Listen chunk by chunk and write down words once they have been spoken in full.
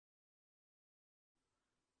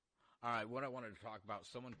All right, what I wanted to talk about,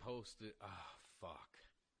 someone posted, fuck.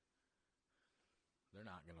 They're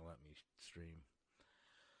not going to let me stream.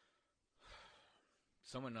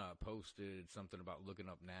 Someone posted something about looking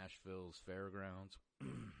up Nashville's fairgrounds.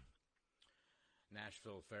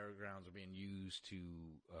 Nashville fairgrounds are being used to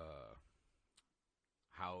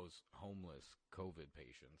house homeless COVID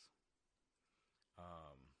patients.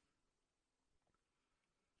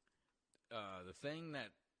 The thing that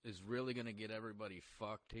is really going to get everybody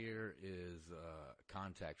fucked here is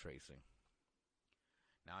contact tracing.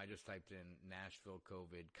 Now, I just typed in Nashville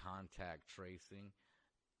COVID contact tracing,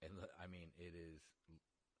 and I mean, it is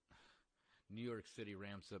New York City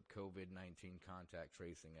ramps up COVID-19 contact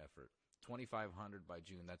tracing effort. 2,500 by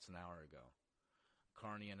June, that's an hour ago.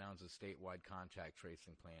 Carney announces statewide contact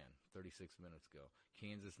tracing plan 36 minutes ago.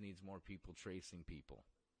 Kansas needs more people tracing people.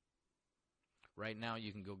 Right now,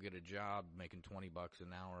 you can go get a job making $20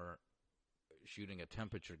 an hour shooting a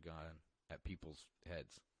temperature gun at people's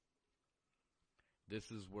heads.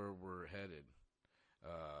 This is where we're headed.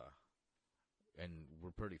 And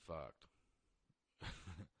we're pretty fucked.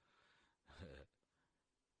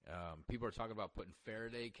 People are talking about putting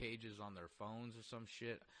Faraday cages on their phones or some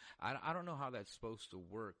shit. I don't know how that's supposed to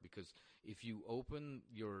work, because if you open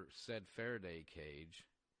your said Faraday cage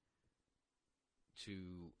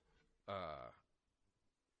to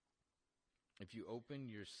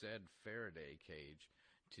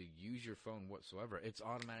use your phone whatsoever, it's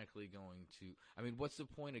automatically going to... I mean, what's the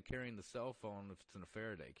point of carrying the cell phone if it's in a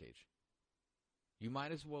Faraday cage? You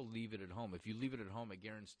might as well leave it at home. If you leave it at home, it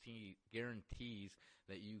guarantees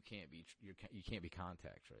that you can't be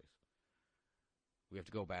contact traced. We have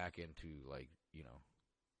to go back into, like, you know,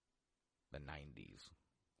 the 90s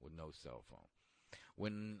with no cell phone.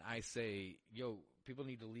 When I say, yo, people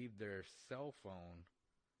need to leave their cell phone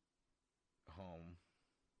home,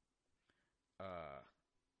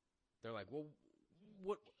 they're like, well,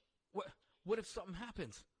 what if something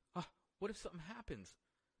happens? What if something happens?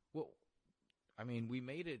 Well, I mean, we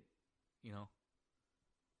made it, you know,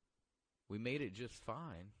 we made it just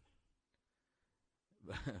fine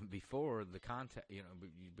before the contact, you know,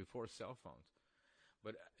 before cell phones.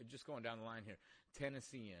 But just going down the line here,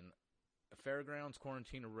 Tennessean, fairgrounds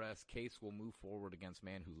quarantine arrest, case will move forward against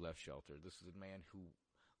man who left shelter. This is a man who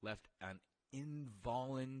left an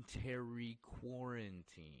involuntary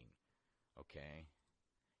quarantine. Okay?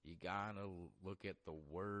 You gotta look at the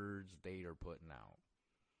words they are putting out.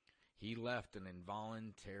 He left an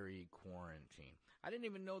involuntary quarantine. I didn't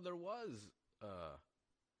even know there was,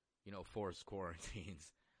 forced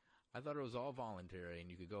quarantines. I thought it was all voluntary and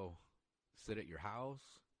you could go sit at your house.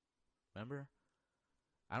 Remember?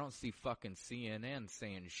 I don't see fucking CNN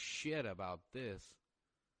saying shit about this.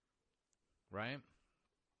 Right?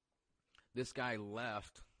 This guy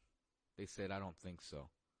left. They said, I don't think so.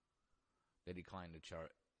 They declined to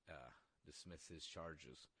dismiss his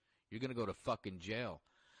charges. You're going to go to fucking jail.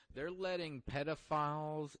 They're letting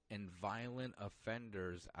pedophiles and violent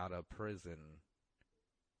offenders out of prison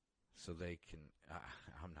so they can...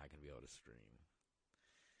 I'm not going to be able to stream.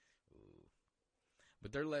 Ooh.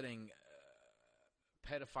 But they're letting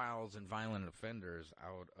pedophiles and violent offenders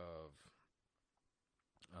out of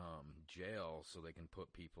jail so they can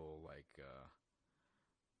put people like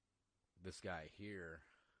this guy here,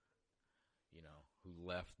 you know, who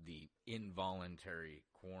left the involuntary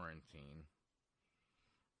quarantine.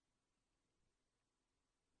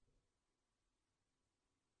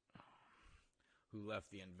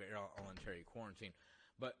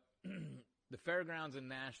 But the fairgrounds in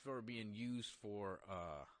Nashville are being used for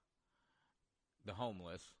the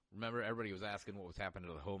homeless. Remember, everybody was asking what was happening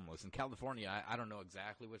to the homeless. In California, I don't know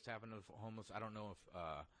exactly what's happened to the homeless. I don't know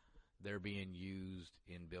if they're being used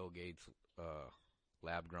in Bill Gates'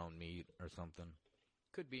 lab-grown meat or something.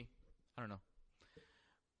 Could be. I don't know.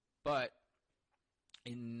 But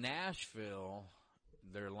in Nashville,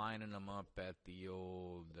 they're lining them up at the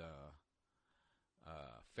old...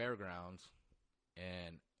 fairgrounds,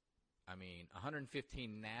 and I mean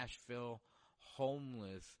 115 Nashville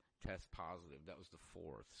homeless test positive. That was the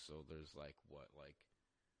 4th, so there's like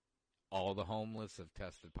all the homeless have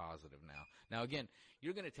tested positive now. Now again,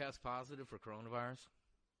 you're going to test positive for coronavirus,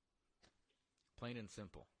 plain and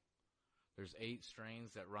simple. There's 8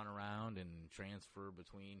 strains that run around and transfer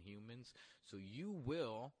between humans, so you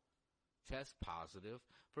will test positive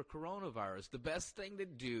for coronavirus. The best thing to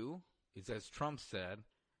do is, as Trump said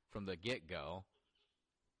from the get-go,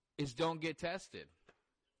 is don't get tested.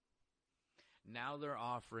 Now they're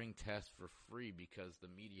offering tests for free because the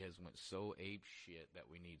media has went so ape shit that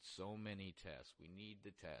we need so many tests. We need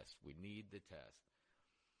the test. We need the test.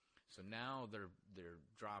 So now they're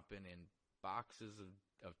dropping in boxes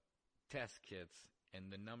of test kits,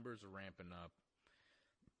 and the numbers are ramping up.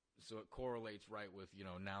 So it correlates right with,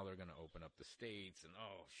 now they're going to open up the states, and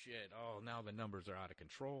oh, shit, now the numbers are out of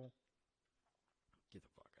control. Get the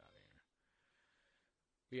fuck out of here.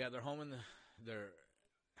 But yeah, they're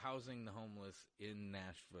housing the homeless in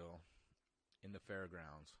Nashville, in the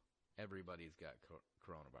fairgrounds. Everybody's got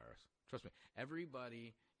coronavirus. Trust me,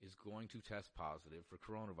 everybody is going to test positive for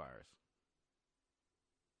coronavirus.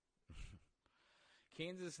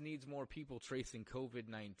 Kansas needs more people tracing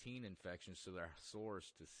COVID-19 infections to their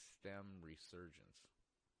source to stem resurgence.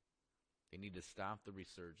 They need to stop the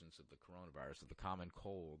resurgence of the coronavirus, of the common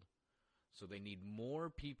cold. So they need more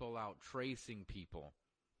people out tracing people.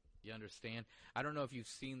 You understand? I don't know if you've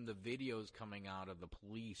seen the videos coming out of the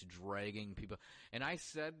police dragging people. And I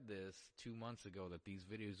said this 2 months ago that these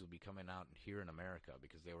videos will be coming out here in America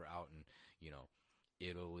because they were out in,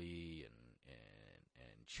 Italy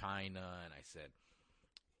and China. And I said,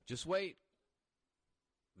 just wait.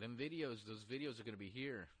 Those videos are going to be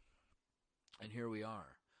here. And here we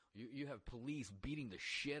are. You have police beating the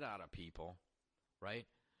shit out of people, right?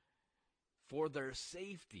 For their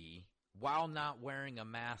safety while not wearing a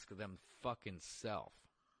mask them fucking self.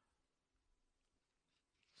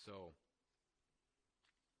 So,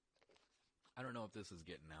 I don't know if this is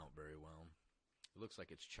getting out very well. It looks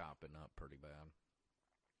like it's chopping up pretty bad.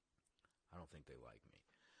 I don't think they like me.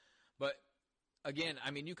 But, again,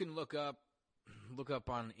 I mean, you can look up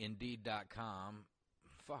on Indeed.com.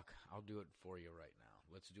 Fuck, I'll do it for you right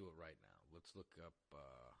now. Let's do it right now. Let's look up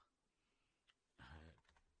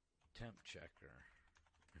temp checker.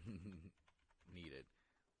 Needed.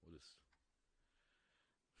 We'll just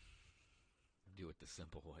do it the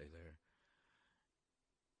simple way there.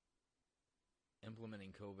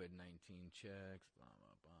 Implementing COVID-19 checks, blah,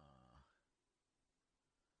 blah, blah.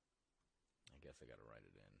 I guess I got to write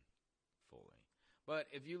it in fully. But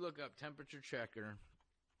if you look up temperature checker,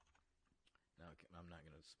 now I'm not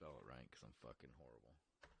going to spell it right because I'm fucking horrible.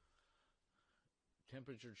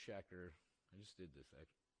 Temperature checker. I just did this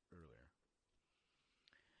earlier.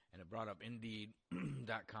 And it brought up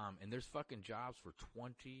Indeed.com. And there's fucking jobs for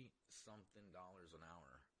 $20-something an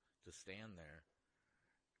hour to stand there.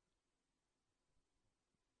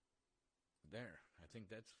 There. I think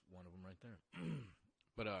that's one of them right there.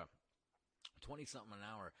 But 20-something an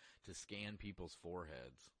hour to scan people's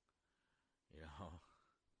foreheads.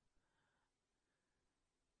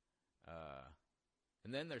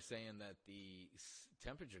 And then they're saying that the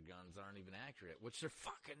temperature guns aren't even accurate, which they're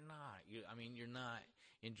fucking not. You're not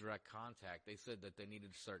in direct contact. They said that they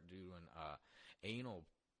needed to start doing anal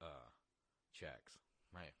checks.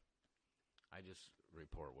 Right. I just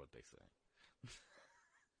report what they say.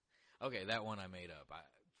 Okay, that one I made up.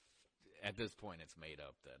 At this point, it's made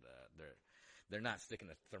up that they're not sticking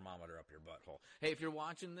a thermometer up your butthole. Hey, if you're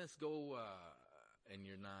watching this, go and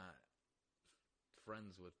you're not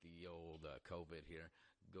friends with the old COVID here,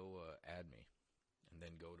 go add me, and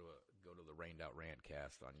then go to the Rained Out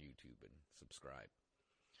Rantcast on YouTube and subscribe.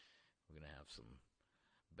 We're gonna have some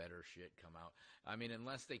better shit come out. I mean,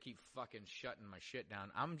 unless they keep fucking shutting my shit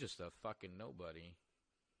down, I'm just a fucking nobody,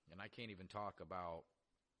 and I can't even talk about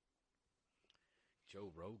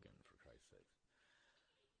Joe Rogan, for Christ's sake.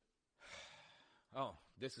 Oh,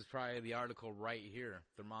 this is probably the article right here.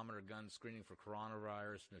 Thermometer gun screening for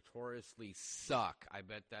coronavirus notoriously suck. I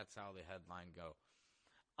bet that's how the headline go.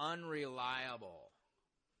 Unreliable.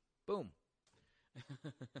 Boom.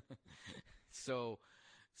 So,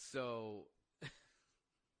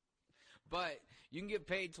 but you can get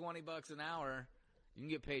paid $20 an hour. You can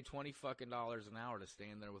get paid $20 fucking dollars an hour to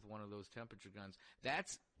stand there with one of those temperature guns.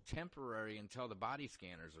 That's temporary until the body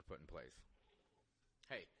scanners are put in place.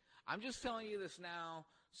 Hey, I'm just telling you this now,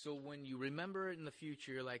 so when you remember it in the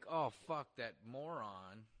future, you're like, oh, fuck, that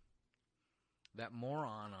moron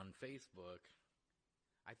on Facebook.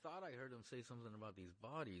 I thought I heard him say something about these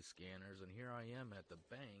body scanners, and here I am at the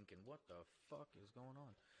bank, and what the fuck is going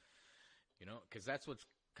on? Because that's what's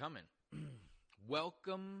coming.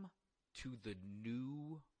 Welcome to the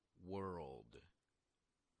new world.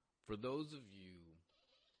 For those of you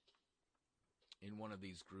in one of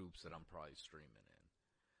these groups that I'm probably streaming in,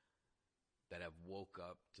 that have woke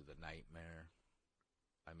up to the nightmare.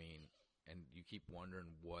 I mean, and you keep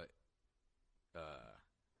wondering what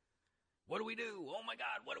do we do? Oh my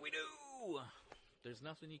God, what do we do? There's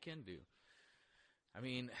nothing you can do. I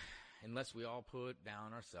mean, unless we all put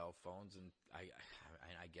down our cell phones, and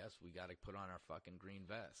I guess we got to put on our fucking green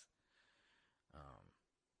vest.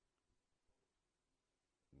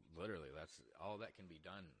 Literally, that's all that can be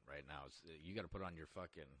done right now. You got to put on your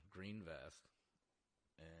fucking green vest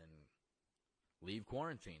and leave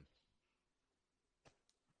quarantine.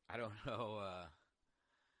 I don't know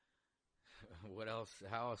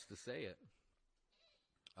how else to say it.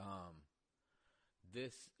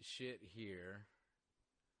 This shit here,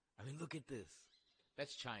 I mean, look at this.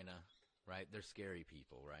 That's China, right? They're scary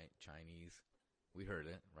people, right? Chinese. We heard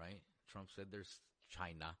it, right? Trump said there's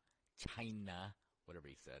China, whatever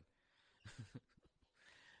he said.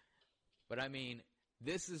 But I mean,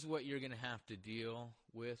 this is what you're going to have to deal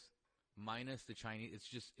with, minus the Chinese.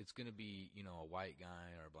 It's going to be, a white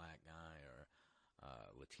guy or a black guy or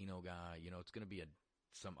a Latino guy. It's going to be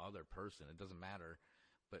some other person. It doesn't matter.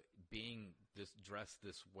 But being dressed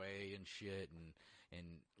this way and shit,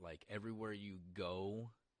 and like everywhere you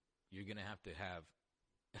go, you're going to have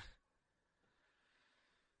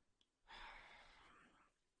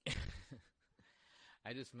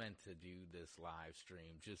I just meant to do this live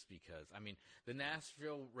stream just because. I mean, the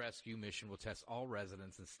Nashville Rescue Mission will test all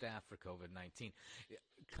residents and staff for COVID-19.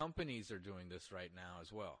 Companies are doing this right now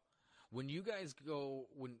as well. When you guys go,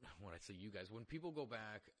 when I say you guys, when people go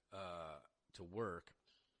back to work,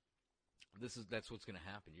 that's what's going to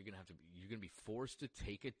happen. You're going to be forced to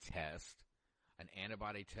take a test, an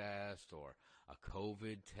antibody test or a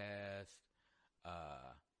COVID test,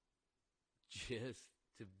 just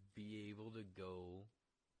to be able to go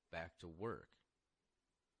back to work.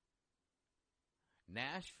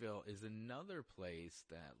 Nashville is another place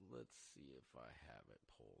that, let's see if I have it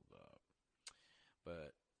pulled up.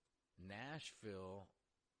 But Nashville,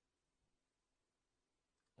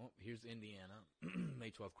 here's Indiana.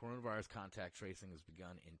 May 12th, coronavirus contact tracing has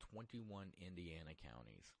begun in 21 Indiana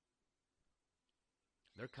counties.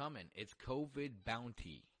 They're coming. It's COVID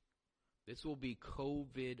bounty. This will be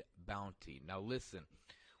COVID bounty. Now listen,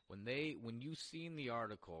 when you seen the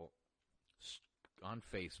article on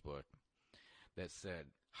Facebook that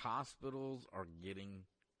said hospitals are getting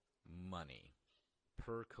money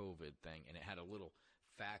per COVID thing, and it had a little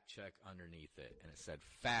fact check underneath it, and it said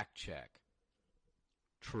fact check,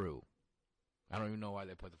 true. I don't even know why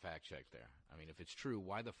they put the fact check there. I mean, if it's true,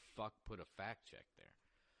 why the fuck put a fact check there?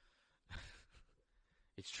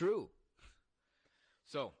 It's true.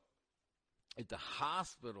 So, if the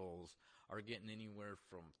hospitals are getting anywhere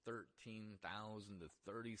from 13,000 to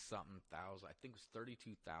 30-something thousand, I think it was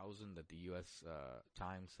 32,000 that the U.S.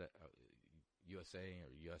 Times, USA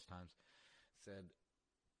or U.S. Times said,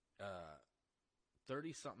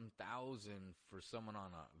 30-something thousand for someone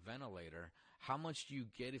on a ventilator. How much do you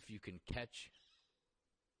get if you can catch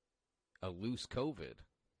a loose COVID?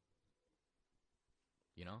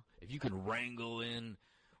 If you can wrangle in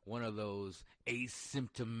one of those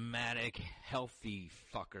asymptomatic healthy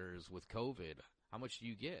fuckers with COVID, how much do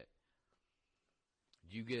you get?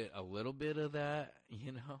 Do you get a little bit of that,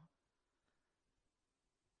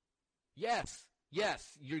 Yes,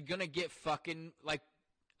 you're going to get fucking, I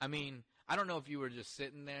don't know if you were just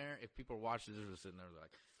sitting there, if people were watching this, were sitting there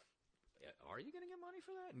like, are you going to get money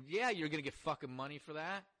for that? Yeah, you're going to get fucking money for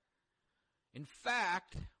that. In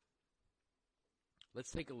fact,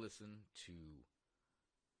 let's take a listen to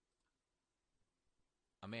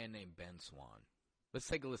a man named Ben Swan. Let's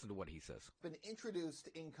take a listen to what he says. Been introduced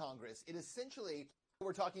in Congress. It essentially,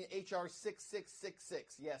 we're talking H.R.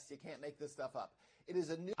 6666. Yes, you can't make this stuff up. It is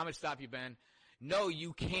a new... I'm going to stop you, Ben. No,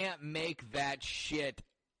 you can't make that shit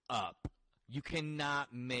up. You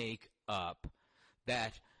cannot make up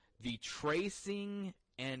that the tracing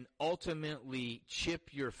and ultimately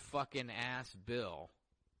chip your fucking ass bill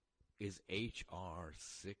is H.R.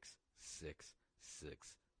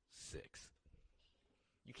 6666.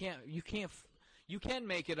 You can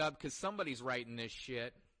make it up because somebody's writing this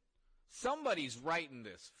shit. Somebody's writing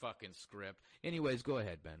this fucking script. Anyways, go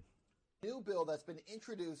ahead, Ben. New bill that's been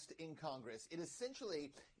introduced in Congress. It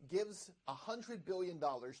essentially gives $100 billion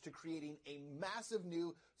to creating a massive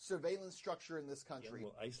new surveillance structure in this country. Yeah,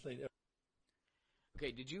 we'll isolate.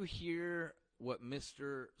 Okay, did you hear what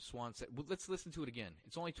Mr. Swan said? Well, let's listen to it again.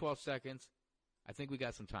 It's only 12 seconds. I think we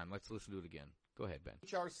got some time. Let's listen to it again. Go ahead, Ben.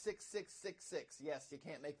 H.R. 6666. Yes, you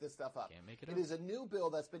can't make this stuff up. Can't make it up. It is a new bill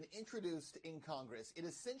that's been introduced in Congress. It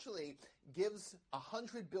essentially gives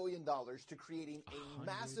 $100 billion to creating a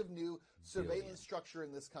massive new surveillance structure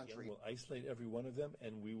in this country. Yeah, we'll isolate every one of them,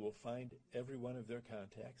 and we will find every one of their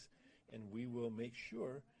contacts, and we will make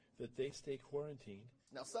sure that they stay quarantined.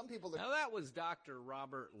 Now, some people... Now, that was Dr.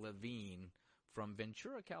 Robert Levine from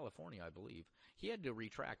Ventura, California, I believe. He had to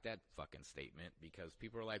retract that fucking statement because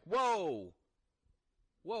people are like, whoa,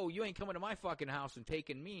 you ain't coming to my fucking house and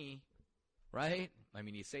taking me, right? I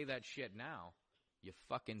mean, you say that shit now. You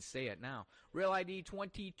fucking say it now. Real ID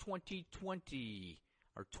 2020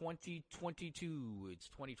 or 2022. It's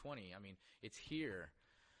 2020. I mean, it's here.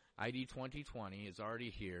 ID 2020 is already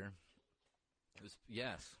here.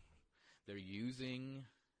 Yes, they're using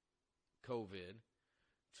COVID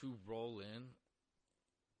to roll in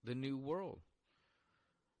the new world.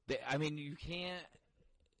 You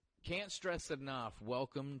can't stress enough.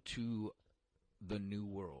 Welcome to the new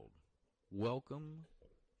world. Welcome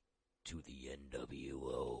to the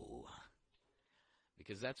NWO.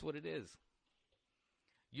 Because that's what it is.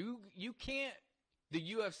 You can't. The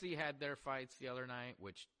UFC had their fights the other night,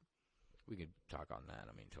 which we could talk on that.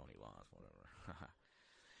 I mean, Tony lost, whatever.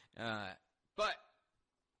 But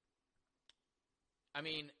I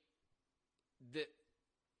mean,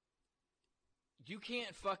 you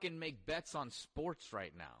can't fucking make bets on sports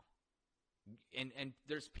right now. And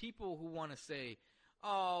there's people who want to say,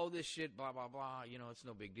 oh, this shit, blah, blah, blah, it's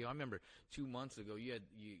no big deal. I remember 2 months ago, you had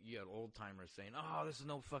old-timers saying, oh, this is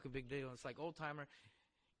no fucking big deal. It's like, old-timer,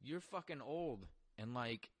 you're fucking old. And,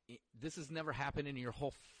 this has never happened in your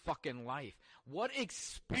whole fucking life. What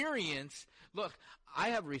experience? Look, I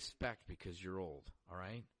have respect because you're old, all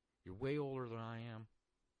right? You're way older than I am.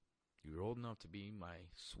 You're old enough to be my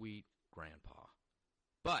sweet grandpa.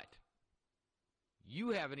 But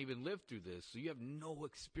you haven't even lived through this, so you have no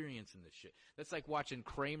experience in this shit. That's like watching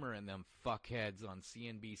Kramer and them fuckheads on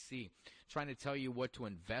CNBC trying to tell you what to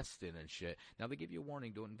invest in and shit. Now, they give you a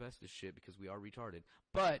warning, don't invest in shit because we are retarded.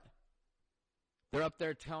 But they're up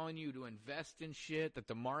there telling you to invest in shit, that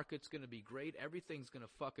the market's going to be great, everything's going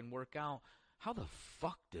to fucking work out. How the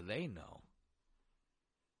fuck do they know?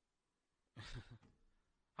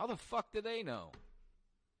 How the fuck do they know?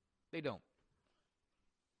 They don't.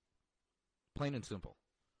 Plain and simple.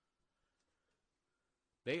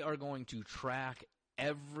 They are going to track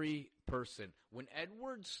every person. When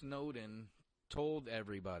Edward Snowden told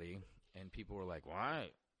everybody, and people were like, why?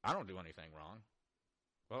 I don't do anything wrong.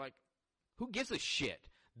 Well, who gives a shit?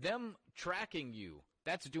 Them tracking you,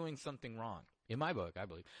 that's doing something wrong. In my book, I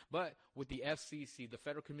believe. But with the FCC, the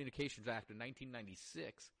Federal Communications Act of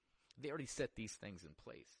 1996, they already set these things in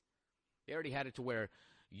place. They already had it to where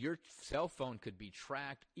your cell phone could be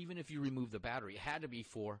tracked even if you remove the battery. It had to be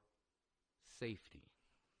for safety.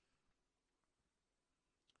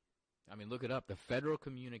 I mean, look it up. The Federal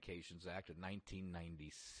Communications Act of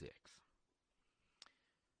 1996.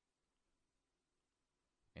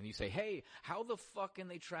 And you say, hey, how the fuck can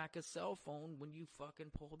they track a cell phone when you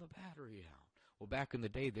fucking pull the battery out? Well, back in the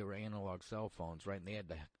day, they were analog cell phones, right? And they had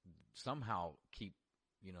to somehow keep,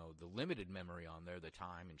 the limited memory on there, the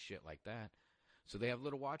time and shit like that. So they have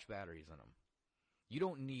little watch batteries in them. You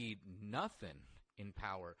don't need nothing in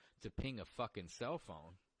power to ping a fucking cell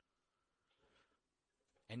phone.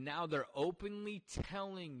 And now they're openly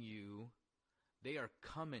telling you they are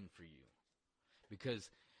coming for you. Because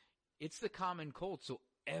it's the common cold, so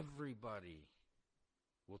everybody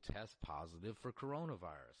will test positive for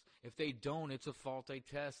coronavirus. If they don't, it's a faulty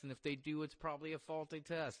test. And if they do, it's probably a faulty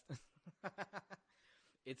test.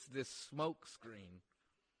 It's this smoke screen.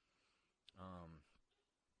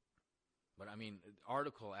 But I mean,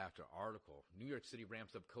 article after article. New York City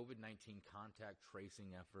ramps up COVID-19 contact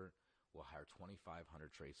tracing effort. Will hire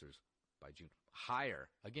 2,500 tracers by June. Hire.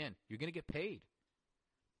 Again, you're going to get paid.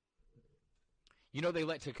 They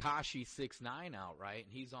let Tekashi 6ix9ine out, right?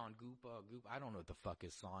 And he's on Goop. I don't know what the fuck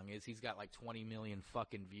his song is. He's got 20 million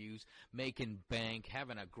fucking views, making bank,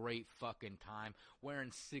 having a great fucking time, wearing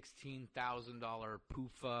 $16,000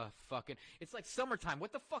 PUFA fucking. It's like summertime.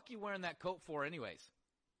 What the fuck you wearing that coat for anyways?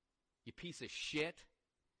 You piece of shit.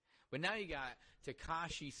 But now you got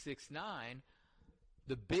Tekashi 6ix9ine,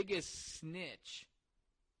 the biggest snitch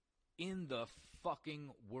in the fucking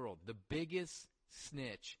world. The biggest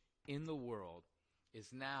snitch in the world is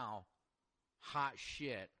now hot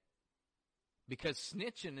shit because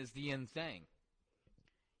snitching is the end thing.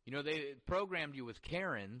 They programmed you with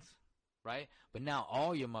Karens, right? But now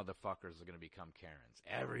all you motherfuckers are going to become Karens.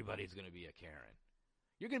 Everybody's going to be a Karen.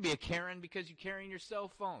 You're going to be a Karen because you're carrying your cell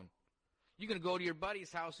phone. You're going to go to your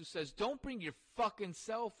buddy's house who says, don't bring your fucking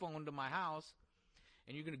cell phone to my house.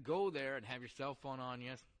 And you're going to go there and have your cell phone on,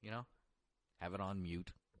 have it on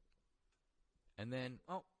mute. And then,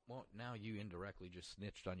 now you indirectly just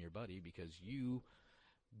snitched on your buddy because you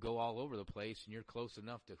go all over the place and you're close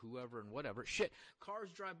enough to whoever and whatever. Shit, cars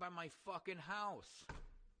drive by my fucking house.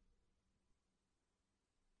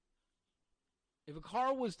 If a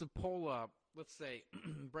car was to pull up, let's say,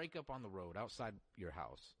 break up on the road outside your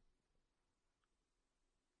house,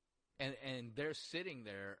 and they're sitting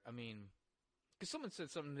there, I mean, because someone said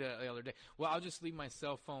something the other day, well, I'll just leave my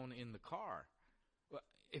cell phone in the car. Well,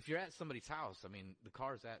 if you're at somebody's house, I mean, the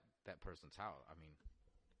car's at that person's house. I mean,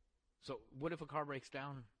 so what if a car breaks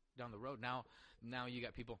down the road? Now you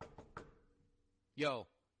got people, yo,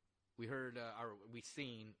 we heard, or we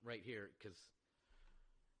seen right here, because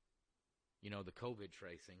the COVID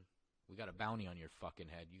tracing. We got a bounty on your fucking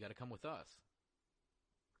head. You got to come with us.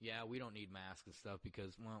 Yeah, we don't need masks and stuff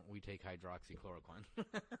because, well, we take hydroxychloroquine.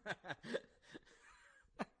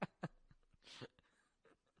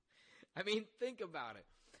 I mean, think about it.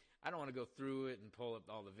 I don't want to go through it and pull up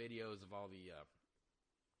all the videos of all the,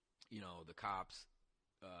 the cops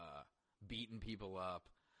beating people up,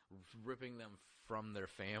 ripping them from their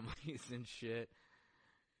families and shit.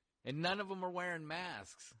 And none of them are wearing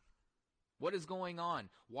masks. What is going on?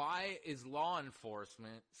 Why is law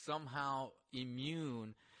enforcement somehow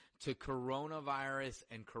immune to coronavirus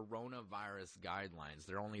and coronavirus guidelines?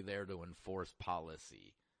 They're only there to enforce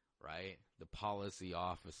policy, right? The policy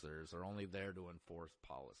officers are only there to enforce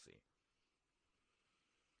policy.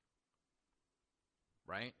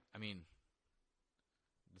 Right? I mean,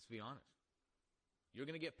 let's be honest. You're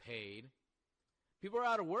going to get paid. People are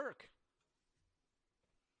out of work.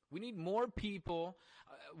 We need more people.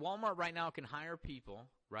 Walmart right now can hire people,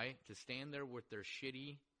 right, to stand there with their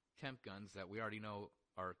shitty temp guns that we already know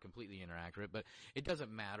are completely inaccurate, but it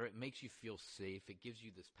doesn't matter. It makes you feel safe. It gives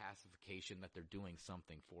you this pacification that they're doing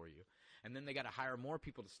something for you. And then they got to hire more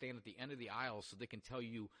people to stand at the end of the aisle so they can tell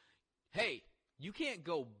you, hey, you can't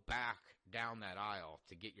go back down that aisle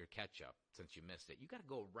to get your ketchup since you missed it. You got to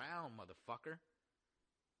go around, motherfucker.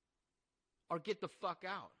 Or get the fuck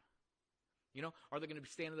out. Are they going to be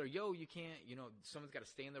standing there? Yo, you can't, someone's got to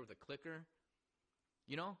stand there with a clicker.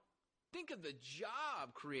 Think of the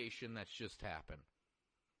job creation that's just happened.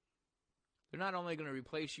 They're not only going to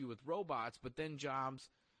replace you with robots, but then jobs,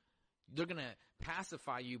 they're going to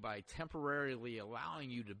pacify you by temporarily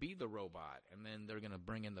allowing you to be the robot. And then they're going to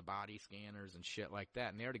bring in the body scanners and shit like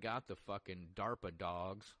that. And they already got the fucking DARPA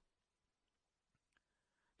dogs.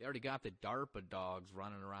 They already got the DARPA dogs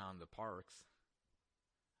running around the parks.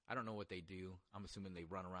 I don't know what they do. I'm assuming they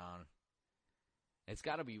run around. It's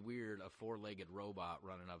got to be weird, a four-legged robot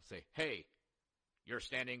running up and say, hey, you're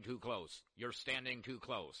standing too close. You're standing too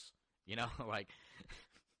close. Like,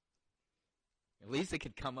 at least it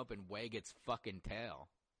could come up and wag its fucking tail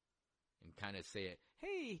and kind of say it,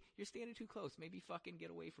 hey, you're standing too close. Maybe fucking get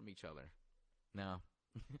away from each other. No.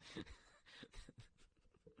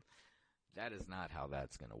 That is not how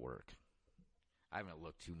that's going to work. I haven't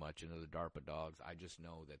looked too much into the DARPA dogs. I just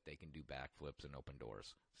know that they can do backflips and open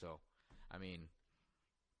doors. So, I mean,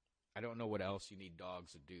 I don't know what else you need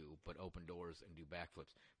dogs to do but open doors and do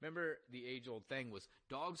backflips. Remember, the age-old thing was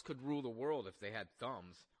dogs could rule the world if they had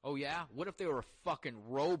thumbs. Oh, yeah? What if they were fucking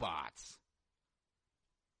robots?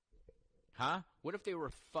 Huh? What if they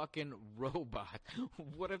were fucking robots?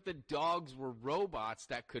 What if the dogs were robots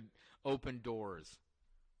that could open doors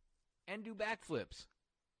and do backflips?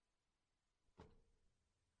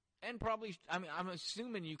 And probably, I'm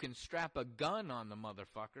assuming you can strap a gun on the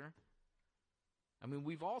motherfucker. I mean,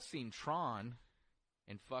 we've all seen Tron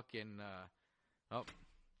and fucking, now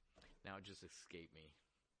it just escaped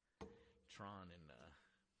me. Tron and,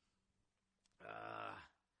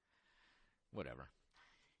 whatever.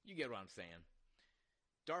 You get what I'm saying.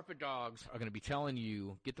 DARPA dogs are going to be telling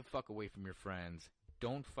you, get the fuck away from your friends.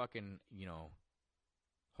 Don't fucking,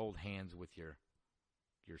 hold hands with your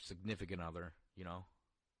significant other,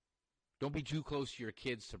 Don't be too close to your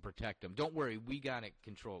kids to protect them. Don't worry, we got it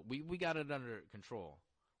controlled. We got it under control.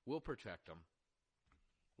 We'll protect them.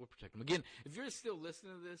 We'll protect them. Again, if you're still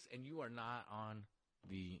listening to this and you are not on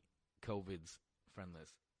the COVID's friend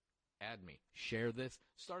list, add me. Share this.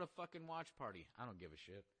 Start a fucking watch party. I don't give a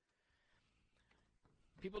shit.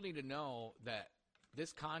 People need to know that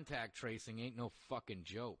this contact tracing ain't no fucking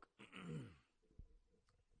joke.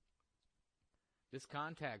 This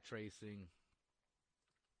contact tracing,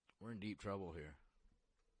 we're in deep trouble here.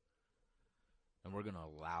 And we're going to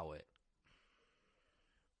allow it.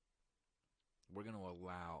 We're going to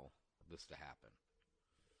allow this to happen.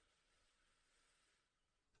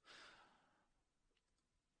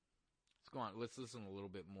 Let's go on. Let's listen a little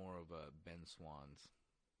bit more of Ben Swans.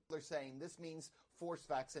 They're saying this means forced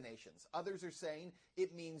vaccinations. Others are saying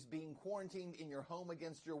it means being quarantined in your home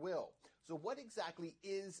against your will. So what exactly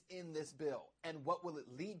is in this bill, and what will it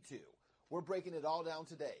lead to? We're breaking it all down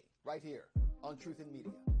today, right here on Truth in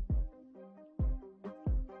Media.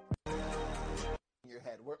 In your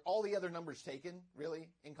head, were all the other numbers taken, really,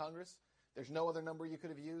 in Congress? There's no other number you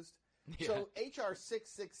could have used? Yeah. So H.R.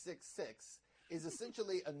 6666 is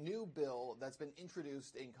essentially a new bill that's been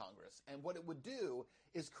introduced in Congress. And what it would do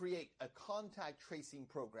is create a contact tracing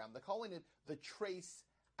program. They're calling it the TRACE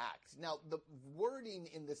Act. Now, the wording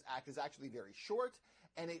in this act is actually very short,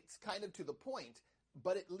 and it's kind of to the point,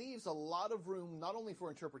 but it leaves a lot of room not only for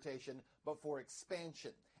interpretation, but for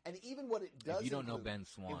expansion. And even what it does if you don't know Ben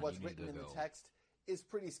Swan, in what's written in the text is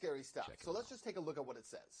pretty scary stuff. So let's just take a look at what it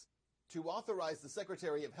says. To authorize the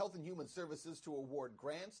Secretary of Health and Human Services to award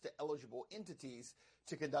grants to eligible entities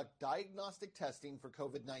to conduct diagnostic testing for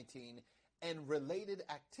COVID-19 and related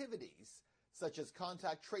activities, such as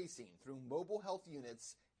contact tracing through mobile health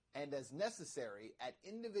units and as necessary at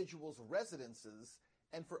individuals' residences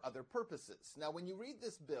and for other purposes. Now, when you read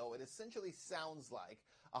this bill, it essentially sounds like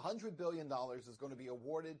 $100 billion is going to be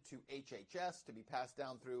awarded to HHS to be passed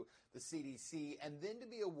down through the CDC and then to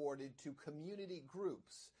be awarded to community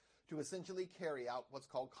groups to essentially carry out what's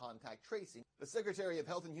called contact tracing. The Secretary of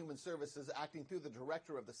Health and Human Services, acting through the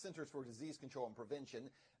Director of the Centers for Disease Control and Prevention,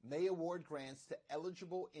 may award grants to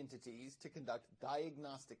eligible entities to conduct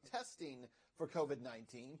diagnostic testing for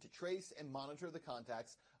COVID-19, to trace and monitor the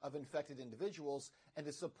contacts of infected individuals, and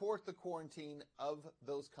to support the quarantine of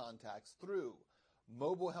those contacts through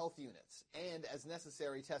mobile health units, and as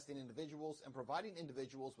necessary testing individuals and providing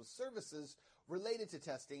individuals with services related to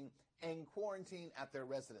testing and quarantine at their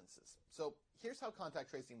residences. So here's how contact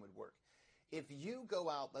tracing would work. If you go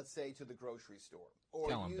out, let's say, to the grocery store, or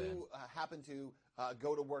you happen to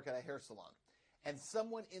go to work at a hair salon, and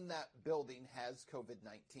someone in that building has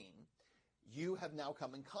COVID-19, you have now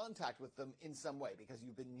come in contact with them in some way because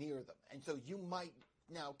you've been near them. And so you might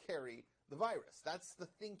now carry the virus. That's the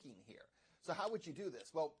thinking here. So how would you do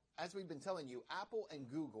this? Well, as we've been telling you, Apple and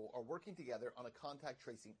Google are working together on a contact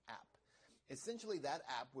tracing app. Essentially, that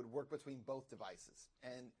app would work between both devices.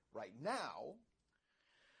 And right now,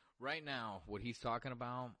 what he's talking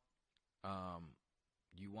about,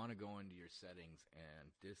 you want to go into your settings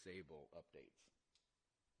and disable updates,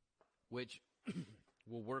 which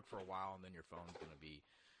will work for a while, and then your phone's going to be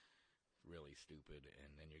really stupid,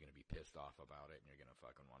 and then you're going to be pissed off about it, and you're going to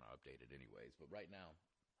fucking want to update it anyways. But right now,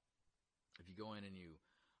 if you go in and you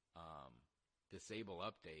disable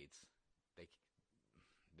updates, they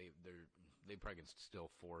probably can still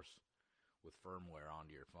force with firmware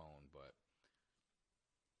onto your phone, but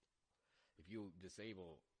if you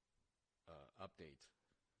disable updates,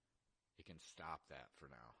 it can stop that for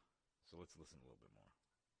now. So let's listen a little bit more.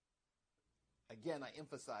 Again, I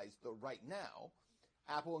emphasize the right now,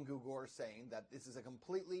 Apple and Google are saying that this is a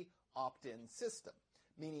completely opt-in system,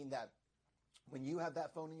 meaning that when you have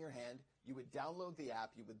that phone in your hand, you would download the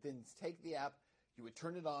app, you would then take the app, you would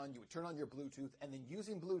turn it on, you would turn on your Bluetooth, and then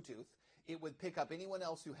using Bluetooth, it would pick up anyone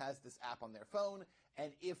else who has this app on their phone,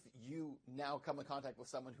 and if you now come in contact with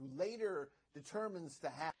someone who later determines to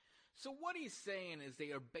have... So what he's saying is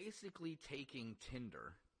they are basically taking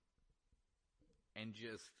Tinder and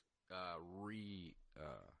just repackaging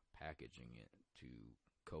it to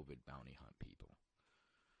COVID bounty hunt people.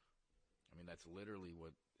 I mean, that's literally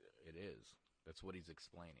what it is. That's what he's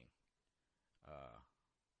explaining.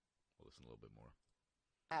 We'll listen a little bit more.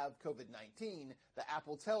 Have COVID-19, the app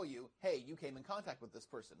will tell you, hey, you came in contact with this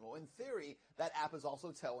person. Well, in theory, that app is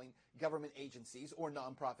also telling government agencies or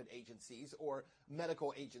nonprofit agencies or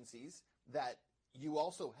medical agencies that you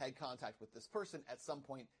also had contact with this person at some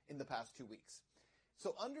point in the past 2 weeks.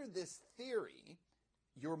 So under this theory,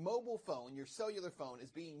 your mobile phone, your cellular phone,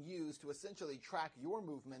 is being used to essentially track your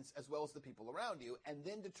movements as well as the people around you and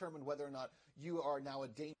then determine whether or not you are now a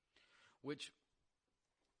danger. Which...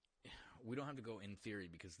 we don't have to go in theory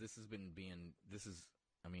because this is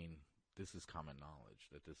common knowledge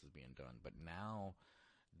that this is being done. But now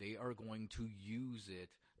they are going to use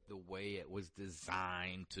it the way it was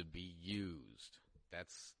designed to be used.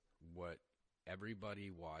 That's what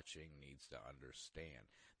everybody watching needs to understand.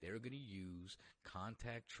 They're going to use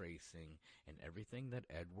contact tracing and everything that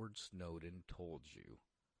Edward Snowden told you.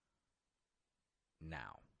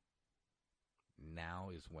 Now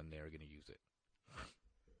is when they're going to use it.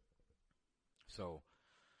 So,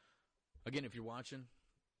 again, if you're watching,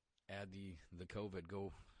 add the COVID.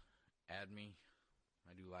 Go add me.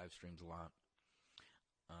 I do live streams a lot.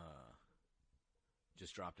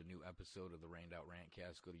 Just dropped a new episode of the Rained Out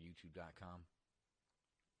Rantcast. Go to youtube.com.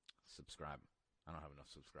 Subscribe. I don't have enough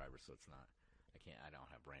subscribers, so I don't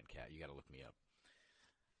have Rantcat. You got to look me up.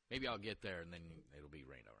 Maybe I'll get there, and then it'll be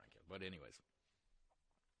Rained Out Rantcast. But anyways,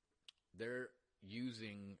 they're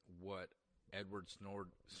using what Edward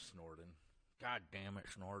Snowden... God damn it,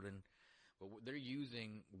 Snowden. But they're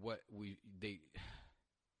using what I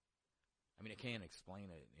can't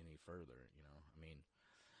explain it any further, you know. I mean,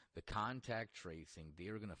 the contact tracing,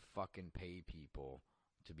 they're going to fucking pay people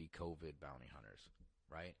to be COVID bounty hunters,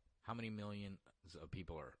 right? How many millions of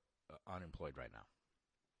people are unemployed right now?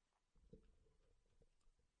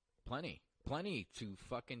 Plenty to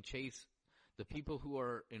fucking chase the people who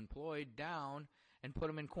are employed down and put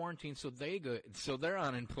them in quarantine so they're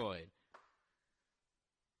unemployed.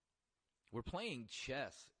 We're playing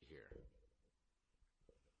chess here.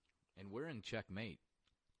 And we're in checkmate.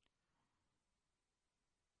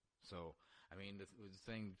 So, I mean, the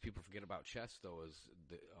thing people forget about chess, though, is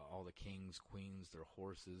all the kings, queens, their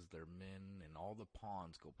horses, their men, and all the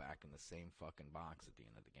pawns go back in the same fucking box at the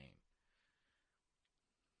end of the game.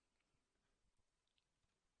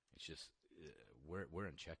 It's just, we're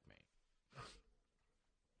in checkmate.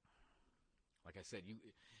 Like I said,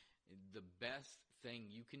 the best thing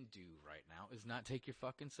you can do right now is not take your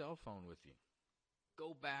fucking cell phone with you.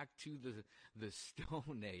 Go back to the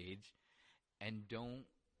Stone Age and don't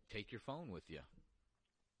take your phone with you.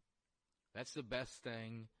 That's the best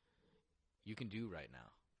thing you can do right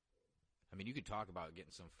now. I mean, you could talk about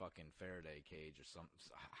getting some fucking Faraday cage or something.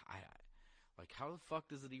 Like, how the fuck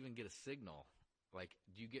does it even get a signal? Like,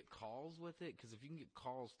 do you get calls with it? Because if you can get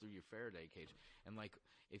calls through your Faraday cage, and like,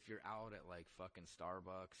 if you're out at like fucking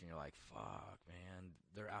Starbucks and you're like, fuck, man,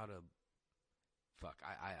 they're out of, fuck,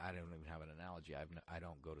 I don't even have an analogy. I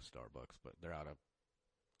don't go to Starbucks, but they're out of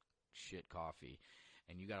shit coffee,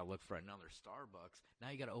 and you got to look for another Starbucks. Now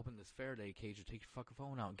you got to open this Faraday cage and take your fucking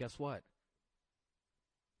phone out. And guess what?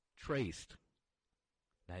 Traced.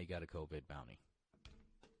 Now you got a COVID bounty.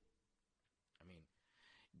 I mean,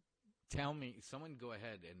 tell me, someone go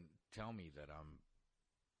ahead and tell me that I'm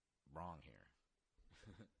wrong here.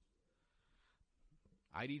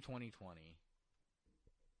 ID 2020.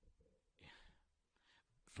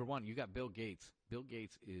 For one, you got Bill Gates. Bill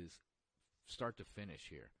Gates is start to finish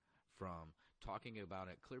here, from talking about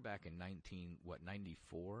it clear back in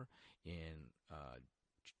 94 in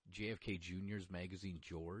JFK Jr.'s magazine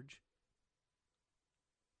George,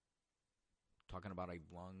 talking about a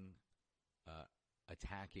lung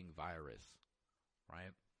attacking virus,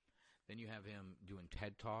 right? Then you have him doing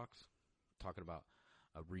TED Talks, talking about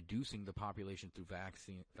reducing the population through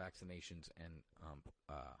vaccinations and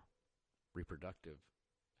reproductive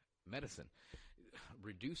medicine.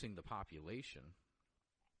 Reducing the population.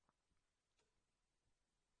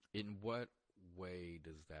 In what way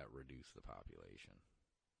does that reduce the population?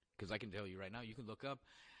 Because I can tell you right now, you can look up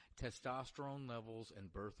testosterone levels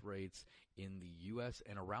and birth rates in the U.S.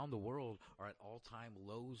 and around the world are at all-time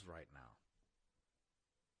lows right now.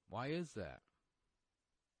 Why is that?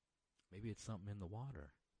 Maybe it's something in the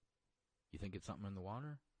water. You think it's something in the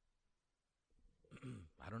water?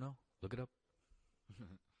 I don't know. Look it up.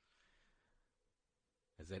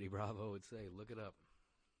 As Eddie Bravo would say, look it up.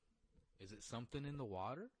 Is it something in the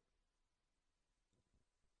water?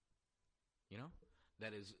 You know,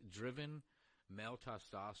 that has driven male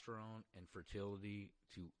testosterone and fertility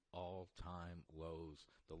to all-time lows,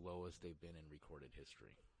 the lowest they've been in recorded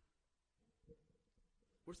history.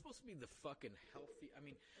 We're supposed to be the fucking healthy. I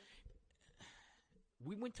mean,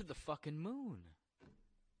 we went to the fucking moon.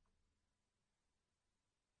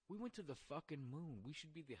 We went to the fucking moon. We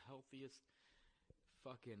should be the healthiest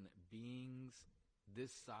fucking beings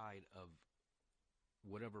this side of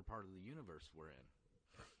whatever part of the universe we're in.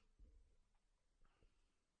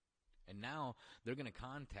 And now they're going to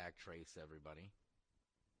contact trace everybody.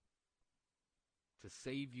 To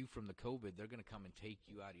save you from the COVID, they're going to come and take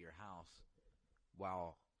you out of your house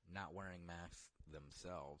while not wearing masks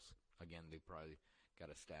themselves. Again, they probably got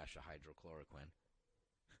a stash of hydrochloroquine.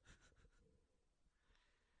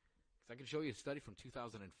 Because I can show you a study from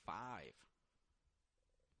 2005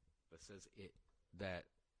 that says that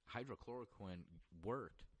hydrochloroquine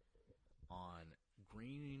worked on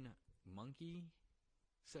green monkey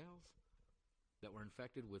cells that were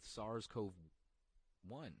infected with SARS-CoV-1.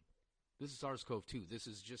 This is SARS-CoV-2. This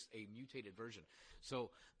is just a mutated version. So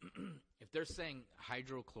if they're saying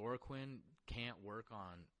hydrochloroquine can't work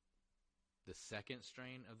on the second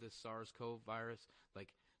strain of this SARS-CoV virus,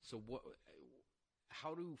 like, so what?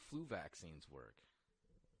 How do flu vaccines work?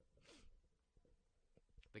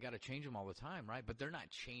 They got to change them all the time, right? But they're not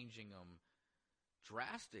changing them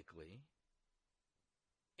drastically.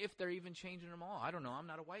 If they're even changing them all, I don't know. I'm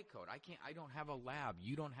not a white coat. I don't have a lab.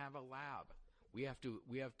 You don't have a lab. We have to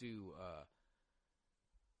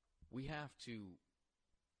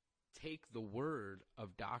take the word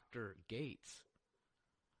of Dr. Gates,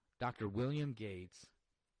 Dr. William Gates,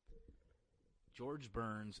 George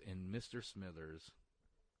Burns, and Mr. Smithers,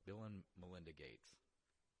 Bill and Melinda Gates.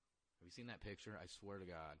 Have you seen that picture? I swear to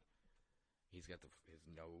God, he's got his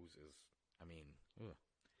nose is. I mean, ugh.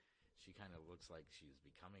 She kind of looks like she's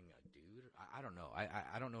becoming a dude. I don't know.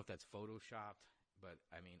 I don't know if that's photoshopped, but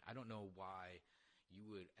I mean, I don't know why you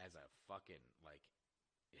would, as a fucking, like,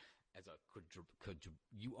 as a,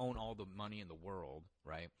 you own all the money in the world,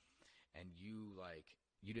 right? And you, like,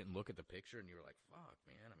 you didn't look at the picture and you were like, fuck,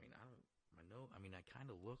 man. I mean, I kind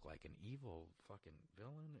of look like an evil fucking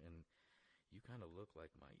villain, and you kind of look like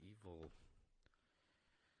my evil,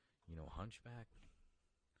 hunchback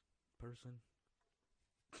person.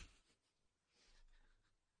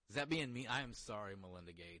 Is that being me? I am sorry,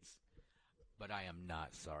 Melinda Gates, but I am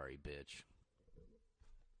not sorry, bitch.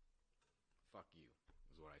 Fuck you,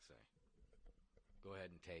 is what I say. Go ahead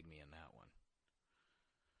and tag me in that one.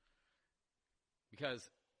 Because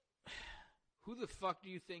who the fuck do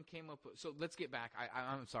you think came up with... So let's get back.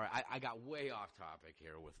 I'm sorry. I got way off topic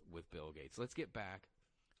here with Bill Gates. Let's get back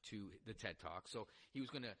to the TED Talk. So he was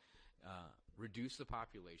going to reduce the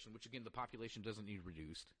population, which, again, the population doesn't need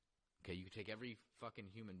reduced. Okay, you could take every fucking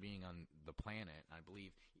human being on the planet, I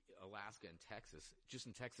believe Alaska and Texas, just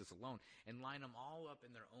in Texas alone, and line them all up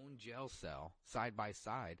in their own jail cell, side by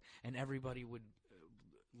side, and everybody would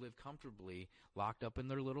live comfortably locked up in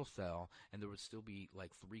their little cell, and there would still be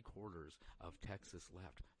like 3/4 of Texas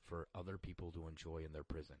left for other people to enjoy in their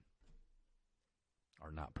prison.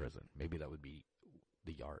 Or not prison. Maybe that would be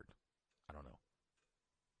the yard. I don't know.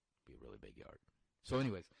 Be a really big yard. So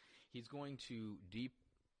anyways, he's going to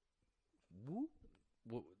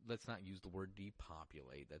let's not use the word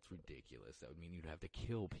depopulate. That's ridiculous. That would mean you'd have to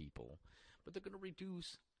kill people. But they're going to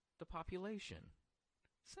reduce the population.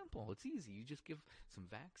 Simple. It's easy. You just give some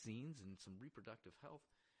vaccines and some reproductive health,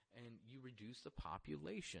 and you reduce the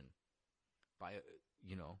population by,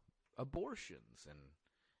 abortions and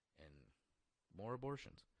more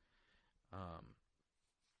abortions.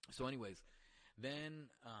 So anyways, then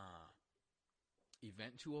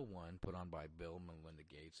Event 201, put on by Bill and Melinda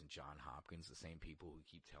Gates and John Hopkins, the same people who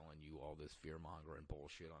keep telling you all this fear-mongering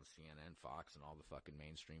bullshit on CNN, Fox, and all the fucking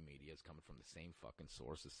mainstream media is coming from the same fucking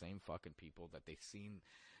source, the same fucking people that they've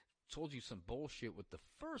told you some bullshit with the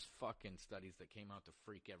first fucking studies that came out to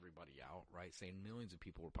freak everybody out, right? Saying millions of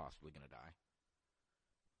people were possibly going to die.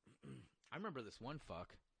 I remember this one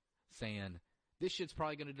fuck saying, this shit's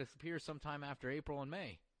probably going to disappear sometime after April and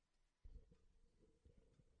May.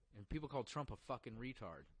 And people call Trump a fucking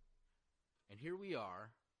retard. And here we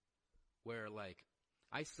are, where, like,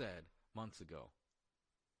 I said months ago,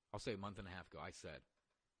 I'll say a month and a half ago, I said,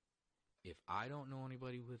 if I don't know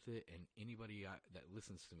anybody with it and anybody that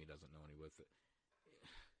listens to me doesn't know anybody with it.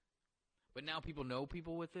 But now people know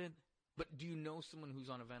people with it. But do you know someone who's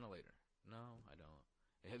on a ventilator? No, I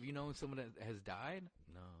don't. Have you known someone that has died?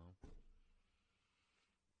 No.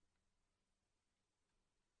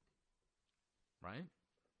 Right?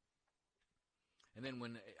 And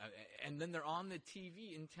then they're on the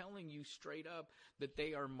TV and telling you straight up that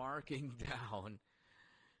they are marking down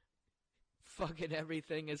fucking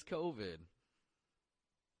everything as COVID.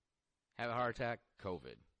 Have a heart attack?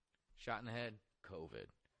 COVID. Shot in the head? COVID.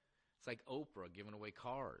 It's like Oprah giving away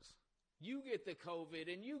cars. You get the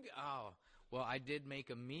COVID and well, I did make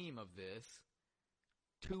a meme of this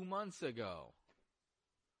 2 months ago.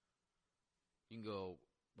 You can go,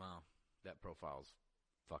 well, that profile's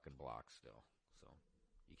fucking blocked still. So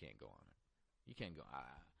you can't go on it. You can't go.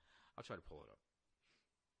 I'll try to pull it up.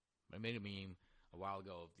 I made a meme a while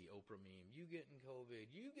ago of the Oprah meme. You getting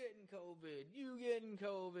COVID. You getting COVID. You getting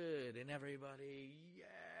COVID. And everybody,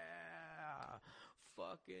 yeah,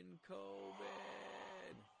 fucking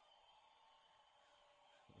COVID.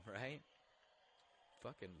 Right?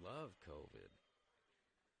 Fucking love COVID.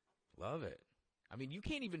 Love it. I mean, you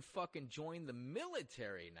can't even fucking join the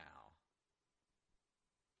military now.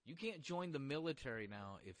 You can't join the military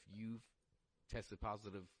now if you've tested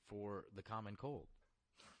positive for the common cold.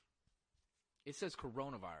 It says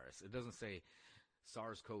coronavirus. It doesn't say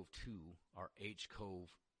SARS-CoV-2 or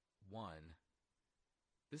HCOV-1.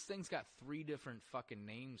 This thing's got 3 different fucking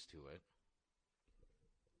names to it.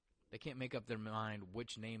 They can't make up their mind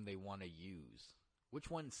which name they want to use. Which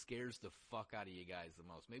one scares the fuck out of you guys the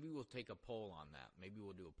most? Maybe we'll take a poll on that. Maybe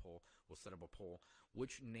we'll do a poll. We'll set up a poll.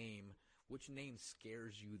 Which name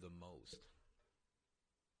scares you the most?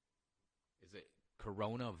 Is it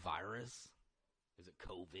coronavirus? Is it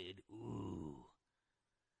COVID? Ooh.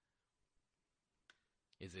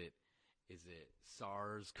 Is it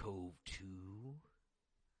SARS-CoV-2?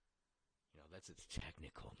 That's its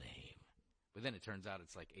technical name. But then it turns out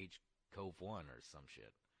it's like HCOV-1 or some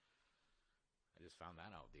shit. I just found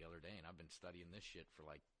that out the other day, and I've been studying this shit for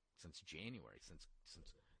since January, since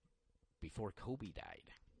before Kobe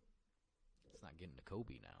died. It's not getting to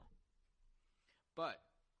Kobe now. But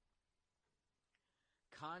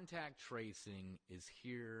contact tracing is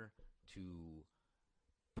here to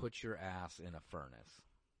put your ass in a furnace.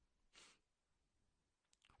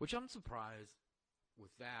 Which I'm surprised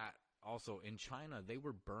with that. Also, in China, they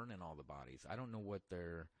were burning all the bodies. I don't know what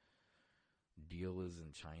their deal is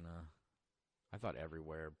in China. I thought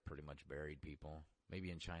everywhere pretty much buried people. Maybe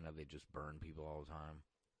in China they just burn people all the time.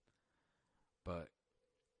 But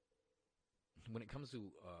when it comes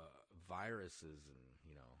to viruses and,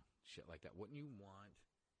 shit like that, wouldn't you want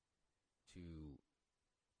to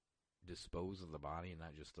dispose of the body and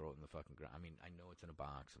not just throw it in the fucking ground? I mean, I know it's in a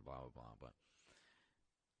box and blah, blah, blah, but,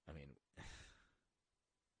 I mean,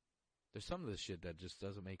 there's some of this shit that just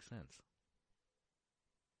doesn't make sense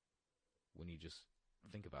when you just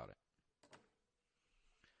think about it.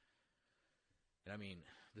 And I mean,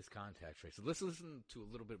 this contact tracing. Let's listen to a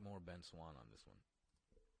little bit more Ben Swann on this one.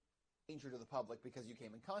 Danger to the public because you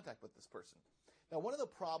came in contact with this person. Now, one of the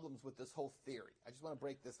problems with this whole theory, I just want to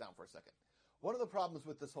break this down for a second. One of the problems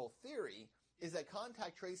with this whole theory is that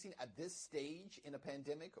contact tracing at this stage in a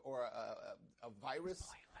pandemic or a virus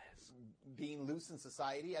being loose in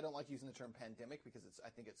society, I don't like using the term pandemic because I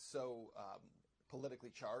think it's so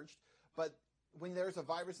politically charged, but when there's a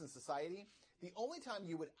virus in society, the only time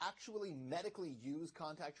you would actually medically use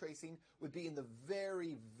contact tracing would be in the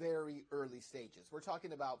very, very early stages. We're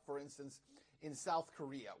talking about, for instance, in South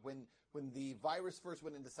Korea, when the virus first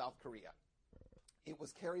went into South Korea. It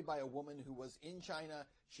was carried by a woman who was in China.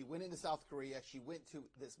 She went into South Korea. She went to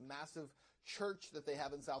this massive church that they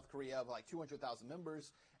have in South Korea of like 200,000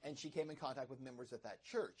 members, and she came in contact with members at that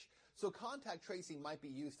church. So contact tracing might be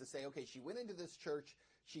used to say, okay, she went into this church.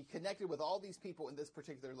 She connected with all these people in this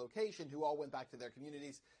particular location who all went back to their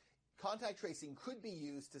communities. Contact tracing could be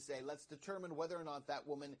used to say, let's determine whether or not that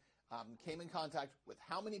woman came in contact with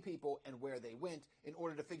how many people and where they went in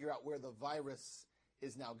order to figure out where the virus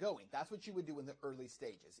is now going. That's what you would do in the early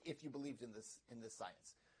stages if you believed in this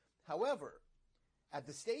science. However, at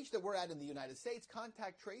the stage that we're at in the United States,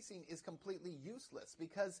 contact tracing is completely useless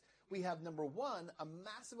because we have, number one, a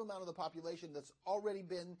massive amount of the population that's already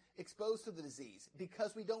been exposed to the disease.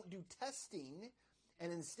 Because we don't do testing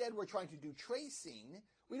and instead we're trying to do tracing,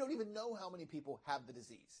 we don't even know how many people have the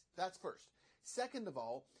disease. That's first. Second of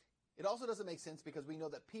all, it also doesn't make sense because we know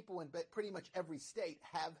that people in pretty much every state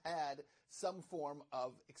have had some form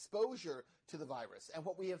of exposure to the virus. And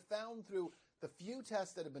what we have found through the few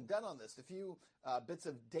tests that have been done on this, the few bits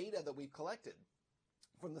of data that we've collected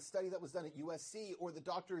from the study that was done at USC or the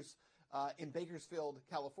doctors in Bakersfield,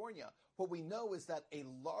 California, what we know is that a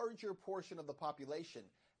larger portion of the population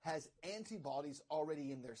has antibodies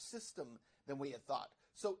already in their system than we had thought.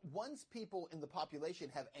 So once people in the population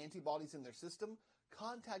have antibodies in their system,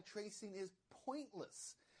 contact tracing is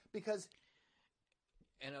pointless because...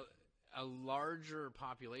 And a larger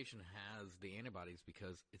population has the antibodies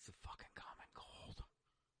because it's a fucking common cold.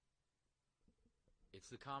 It's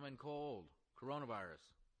the common cold,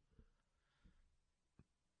 coronavirus.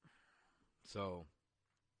 So,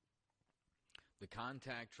 the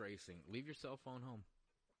contact tracing, leave your cell phone home.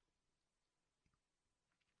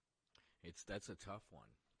 That's a tough one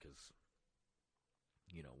because,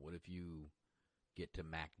 what if you get to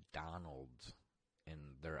McDonald's and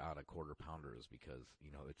they're out of quarter pounders because,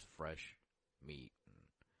 it's fresh meat and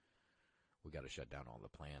we got to shut down all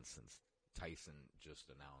the plants since Tyson just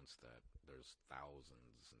announced that there's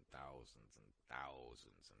thousands and thousands and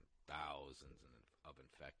thousands and thousands of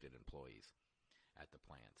infected employees at the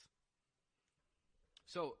plants.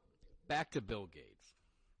 So, back to Bill Gates.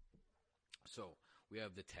 So, we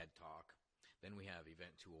have the TED Talk. Then we have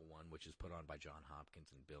Event 201, which is put on by John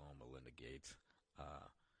Hopkins and Bill and Melinda Gates.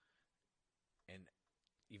 And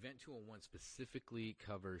Event 201 specifically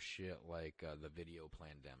covers shit like the video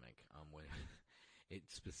pandemic. When it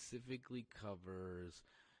specifically covers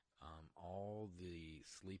all the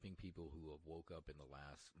sleeping people who have woke up in the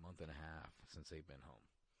last month and a half since they've been home.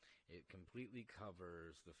 It completely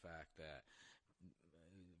covers the fact that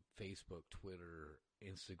Facebook, Twitter,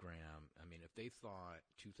 Instagram, I mean, if they thought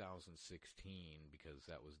 2016, because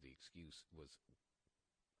that was the excuse, was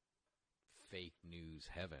fake news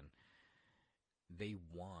heaven, they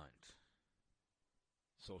want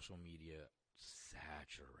social media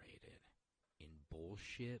saturated in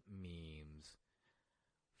bullshit memes,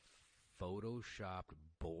 photoshopped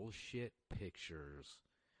bullshit pictures,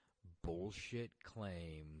 bullshit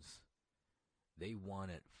claims. They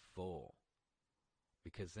want it full.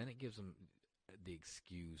 Because then it gives them the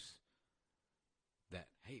excuse that,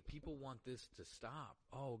 hey, people want this to stop.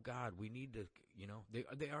 Oh, God, we need to,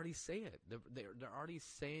 they already say it. They're already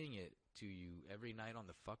saying it to you every night on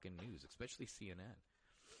the fucking news, especially CNN.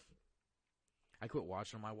 I quit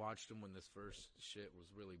watching them. I watched them when this first shit was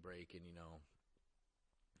really breaking, I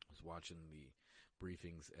was watching the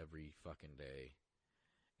briefings every fucking day.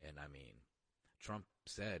 And, I mean, Trump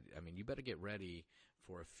said, you better get ready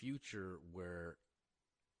for a future where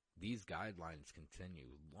these guidelines continue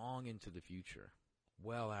long into the future,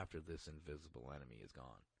 well after this invisible enemy is gone.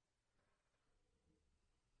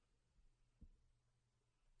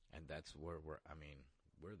 And that's where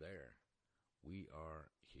we're there. We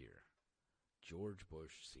are here. George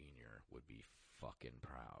Bush Sr. would be fucking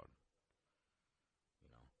proud. You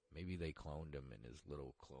know, maybe they cloned him in his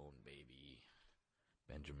little clone baby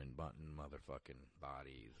Benjamin Button motherfucking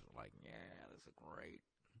bodies. Like, yeah, this is great.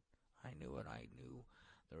 I knew it. I knew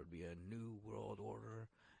there would be a new world order,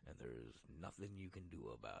 and there's nothing you can do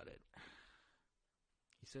about it.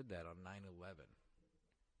 He said that on 9/11,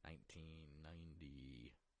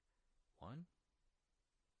 1991?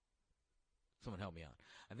 Someone help me out.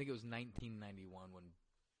 I think it was 1991 when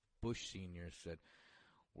Bush Sr. said,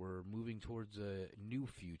 we're moving towards a new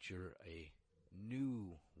future, a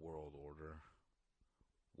new world order,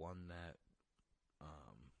 one that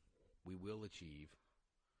we will achieve.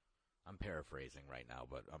 I'm paraphrasing right now,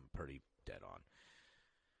 but I'm pretty dead on.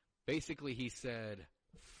 Basically, he said,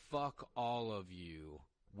 fuck all of you.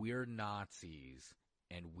 We're Nazis,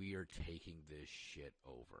 and we are taking this shit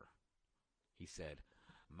over. He said,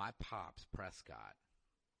 my pops, Prescott,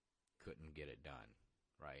 couldn't get it done,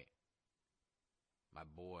 right? My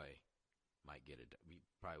boy might get it done. We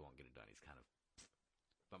probably won't get it done. He's kind of...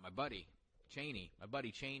 But my buddy Cheney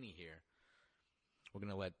here, we're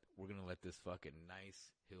gonna let this fucking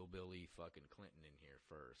nice hillbilly fucking Clinton in here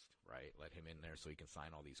first, right? Let him in there so he can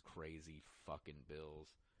sign all these crazy fucking bills,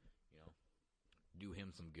 you know. Do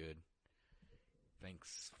him some good.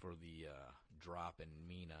 Thanks for the drop in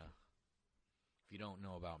Mena. If you don't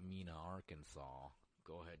know about Mena, Arkansas,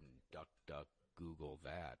 go ahead and duck Google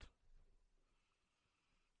that.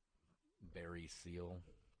 Barry Seal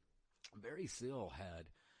had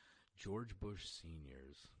George Bush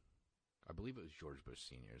Sr.'s, I believe it was George Bush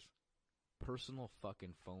Sr.'s, personal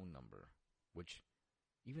fucking phone number, which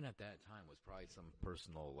even at that time was probably some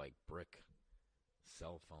personal, like, brick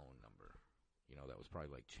cell phone number. You know, that was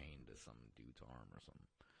probably, like, chained to some dude's arm or something.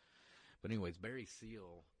 But anyways, Barry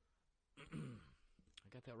Seal, I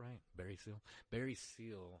got that right? Barry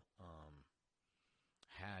Seal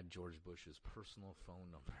had George Bush's personal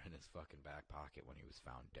phone number in his fucking back pocket when he was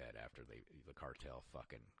found dead after the cartel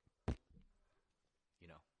fucking, you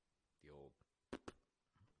know, the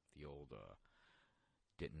old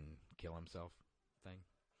didn't kill himself thing.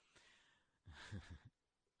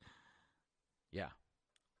 Yeah.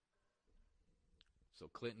 So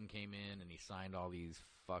Clinton came in and he signed all these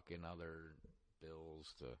fucking other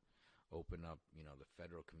bills to open up, you know, the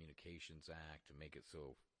Federal Communications Act to make it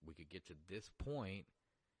so we could get to this point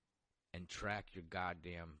and track your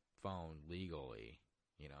goddamn phone legally,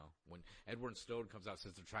 you know. When Edward Snowden comes out and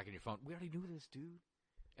says they're tracking your phone, we already knew this, dude.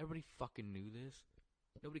 Everybody fucking knew this.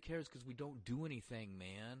 Nobody cares because we don't do anything,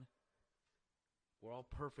 man. We're all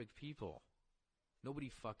perfect people. Nobody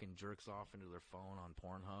fucking jerks off into their phone on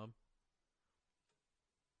Pornhub.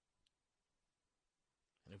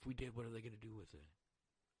 And if we did, what are they going to do with it?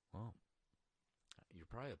 Well, you're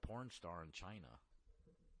probably a porn star in China,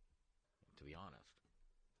 to be honest.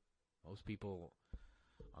 Most people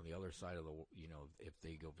on the other side of the, you know, if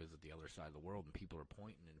they go visit the other side of the world and people are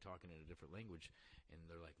pointing and talking in a different language and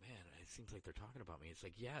they're like, man, it seems like they're talking about me. It's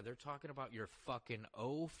like, yeah, they're talking about your fucking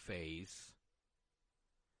O-face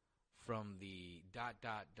from the ...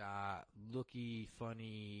 looky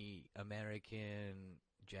funny American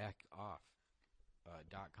jack off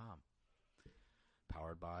 .com.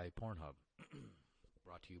 Powered by Pornhub.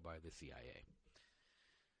 Brought to you by the CIA.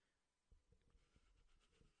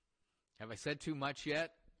 Have I said too much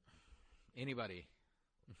yet? Anybody?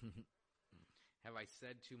 Have I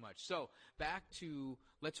said too much? So, back to,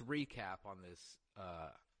 let's recap on this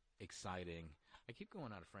exciting, I keep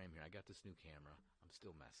going out of frame here. I got this new camera. I'm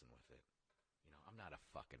still messing with it. You know, I'm not a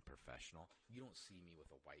fucking professional. You don't see me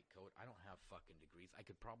with a white coat. I don't have fucking degrees. I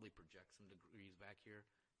could probably project some degrees back here,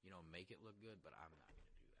 you know, make it look good, but I'm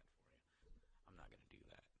not going to do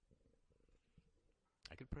that for you. I'm not going to do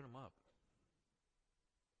that. I could print them up.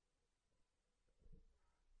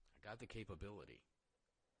 I got the capability.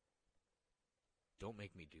 Don't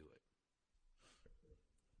make me do it.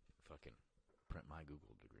 Fucking print my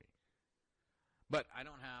Google degree. But I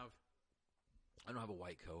don't have a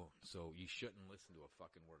white coat, so you shouldn't listen to a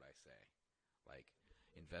fucking word I say. Like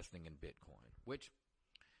investing in Bitcoin, which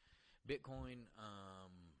Bitcoin,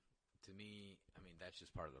 to me, I mean, that's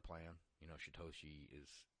just part of the plan. You know, Satoshi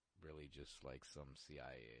is really just like some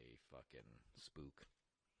CIA fucking spook.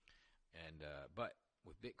 And, but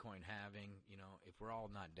with Bitcoin halving, you know, if we're all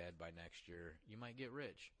not dead by next year, you might get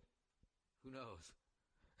rich. Who knows?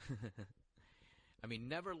 I mean,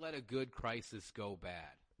 never let a good crisis go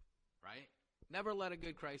bad, right? Never let a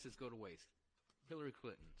good crisis go to waste. Hillary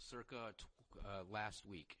Clinton, circa last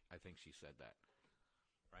week, I think she said that,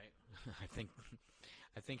 right?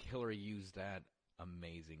 I think Hillary used that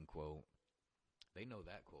amazing quote. They know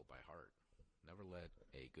that quote by heart. Never let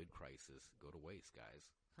a good crisis go to waste,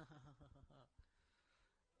 guys.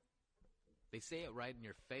 They say it right in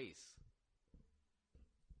your face.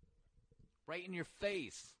 Right in your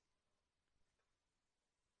face.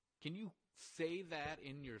 Can you say that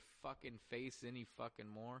in your fucking face any fucking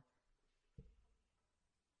more?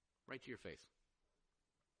 Right to your face.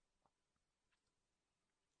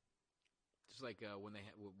 Just like when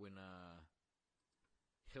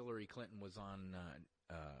Hillary Clinton was on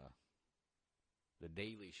the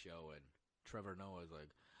Daily Show, and Trevor Noah's like,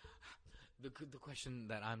 the question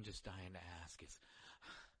that I'm just dying to ask is,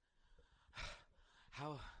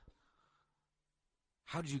 how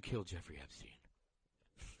did you kill Jeffrey Epstein?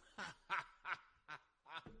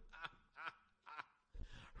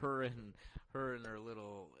 Her and her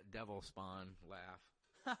little devil spawn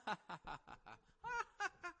laugh.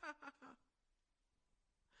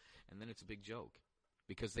 And then it's a big joke.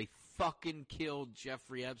 Because they fucking killed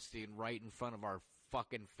Jeffrey Epstein right in front of our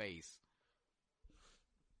fucking face.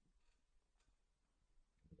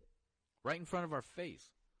 Right in front of our face.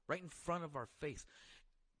 Right in front of our face.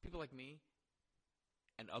 People like me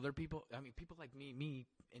and other people, people like me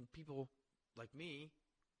and people like me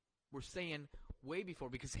were saying way before,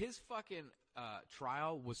 because his fucking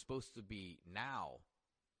trial was supposed to be now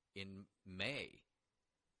in May.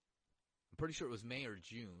 I'm pretty sure it was May or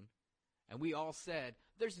June. And we all said,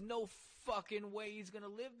 there's no fucking way he's going to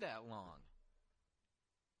live that long.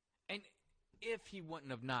 And if he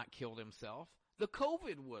wouldn't have not killed himself, the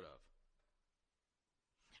COVID would have.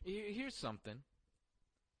 Here's something.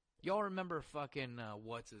 Y'all remember fucking,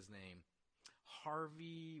 what's his name?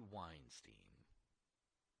 Harvey Weinstein.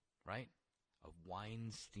 Right? Of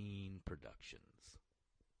Weinstein Productions.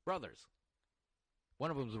 Brothers. One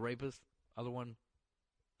of them's a rapist. Other one,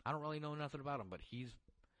 I don't really know nothing about him, but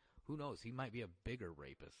who knows? He might be a bigger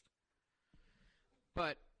rapist.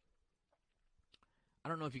 But I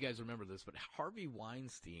don't know if you guys remember this, but Harvey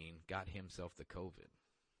Weinstein got himself the COVID.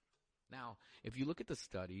 Now, if you look at the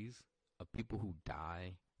studies of people who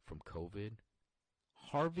die from COVID,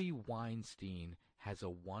 Harvey Weinstein has a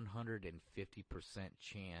 150%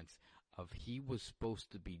 chance of he was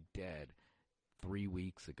supposed to be dead 3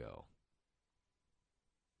 weeks ago.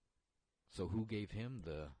 So who gave him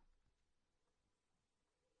the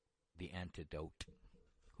antidote?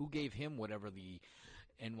 Who gave him whatever the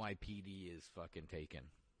NYPD is fucking taking?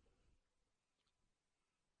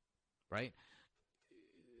 Right?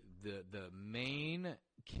 The main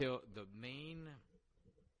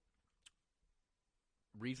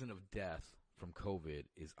reason of death from COVID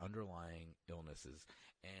is underlying illnesses.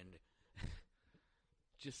 And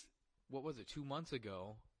just, what was it, 2 months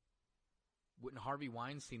ago, when Harvey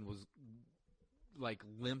Weinstein was like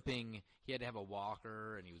limping, he had to have a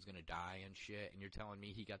walker and he was going to die and shit, and you're telling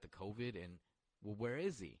me he got the COVID, and, well, where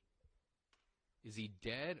is he? Is he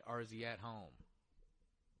dead or is he at home?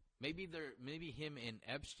 Maybe him and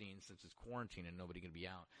Epstein, since it's quarantine and nobody can be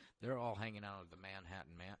out, they're all hanging out at the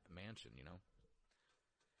Manhattan mansion, you know?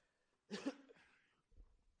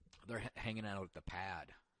 They're hanging out at the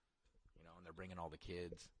pad, you know, and they're bringing all the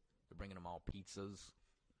kids. They're bringing them all pizzas,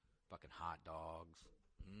 fucking hot dogs.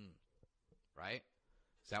 Right?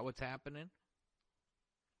 Is that what's happening?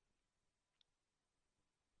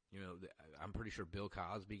 You know, I'm pretty sure Bill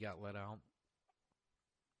Cosby got let out.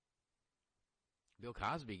 Bill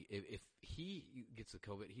Cosby, if he gets the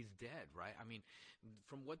COVID, he's dead, right? I mean,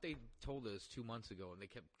 from what they told us 2 months ago, and they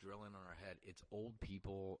kept drilling on our head, it's old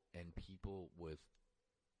people and people with,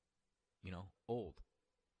 you know, old,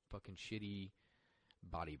 fucking shitty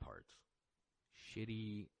body parts,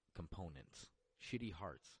 shitty components, shitty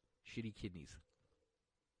hearts, shitty kidneys,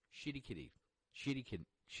 shitty kitty, shitty kid,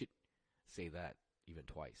 shit. Say that even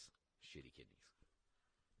twice. Shitty kidneys.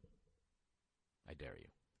 I dare you.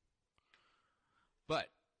 But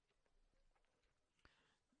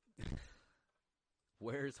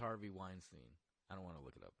where's Harvey Weinstein? I don't want to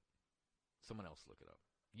look it up. Someone else look it up.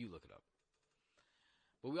 You look it up.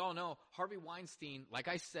 But we all know Harvey Weinstein, like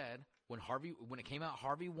I said, when it came out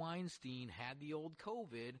Harvey Weinstein had the old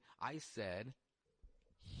COVID, I said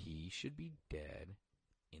he should be dead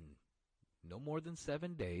in no more than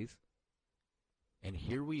 7 days. And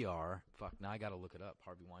here we are. Fuck, now I got to look it up.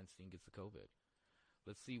 Harvey Weinstein gets the COVID.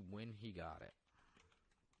 Let's see when he got it.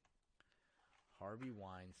 Harvey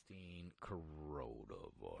Weinstein coronavirus.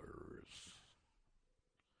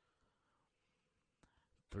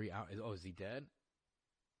 3 hours. Oh, is he dead?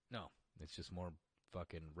 No, it's just more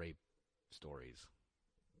fucking rape stories.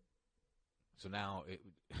 So now it.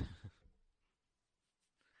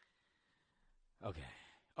 Okay.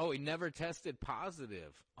 Oh, he never tested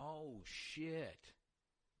positive. Oh, shit.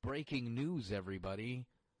 Breaking news, everybody.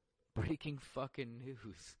 Breaking fucking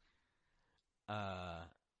news.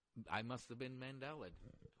 I must have been Mandela.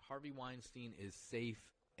 Harvey Weinstein is safe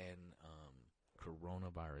and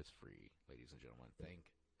coronavirus free, ladies and gentlemen. Thank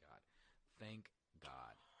God. Thank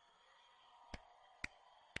God.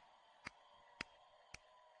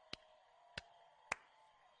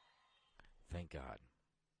 Thank God.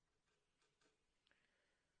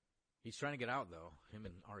 He's trying to get out, though, him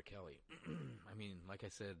and R. Kelly. I mean, like I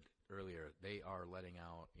said earlier, they are letting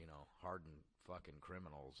out, hardened fucking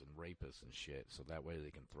criminals and rapists and shit, so that way they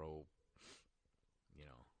can throw,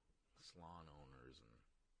 salon owners and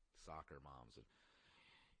soccer moms and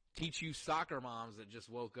teach you soccer moms that just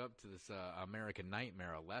woke up to this American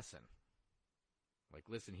nightmare a lesson. Like,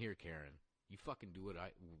 listen here, Karen, you fucking do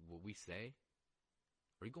what we say,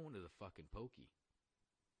 or you going to the fucking pokey.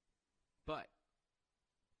 But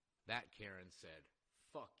that Karen said,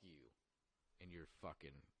 fuck you and your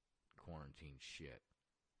fucking quarantine shit,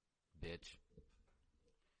 bitch.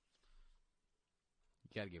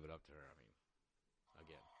 You gotta give it up to her. I mean,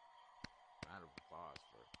 again, round of applause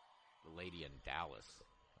for the lady in Dallas,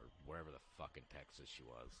 or wherever the fucking Texas she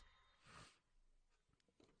was.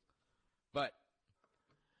 But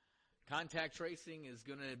contact tracing is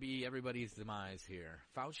going to be everybody's demise here.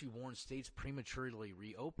 Fauci warns states prematurely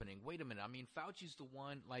reopening. Wait a minute. I mean, Fauci's the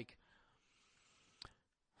one, like,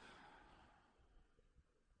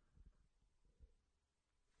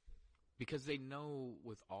 because they know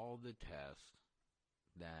with all the tests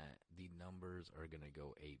that the numbers are going to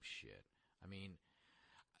go ape shit. I mean,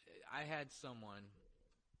 I had someone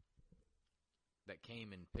that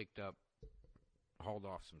came and hauled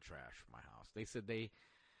off some trash from my house. They said they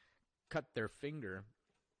cut their finger,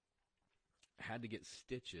 had to get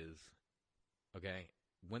stitches, okay?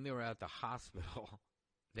 When they were at the hospital,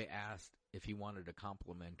 they asked if he wanted a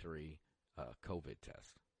complimentary COVID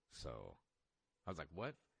test. So I was like,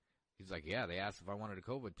 what? He's like, yeah, they asked if I wanted a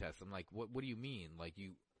COVID test. I'm like, what do you mean? Like,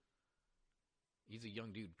 he's a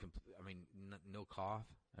young dude. I mean, no cough.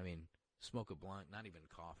 I mean, smoke a blunt, not even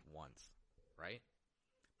cough once, right?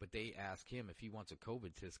 But they ask him if he wants a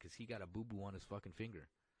COVID test because he got a boo-boo on his fucking finger.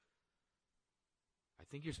 I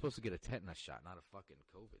think you're supposed to get a tetanus shot, not a fucking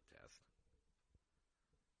COVID test.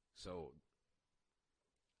 So,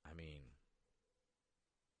 I mean,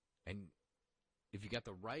 and if you got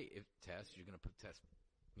the right test, you're going to test,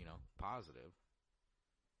 positive.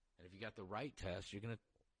 And if you got the right test, you're going to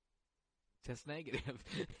test negative.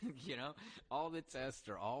 All the tests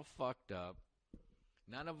are all fucked up.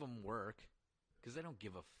 None of them work because they don't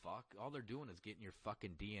give a fuck. All they're doing is getting your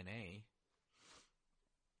fucking DNA.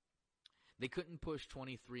 They couldn't push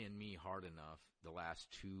 23andMe hard enough the last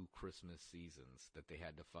 2 Christmas seasons that they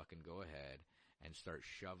had to fucking go ahead and start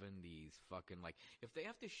shoving these fucking, like, if they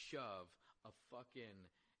have to shove a fucking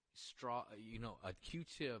straw, a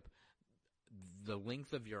Q-tip the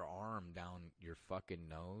length of your arm down your fucking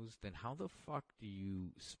nose, then how the fuck do you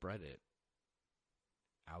spread it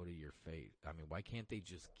out of your face? I mean, why can't they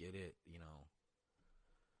just get it,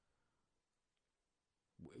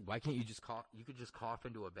 Why can't you just cough? You could just cough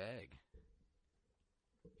into a bag.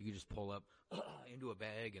 You could just pull up into a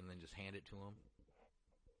bag and then just hand it to them.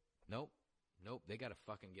 Nope. They got to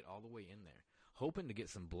fucking get all the way in there, hoping to get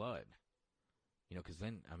some blood. Because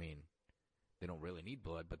then, I mean, they don't really need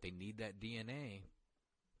blood, but they need that DNA.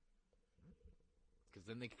 Because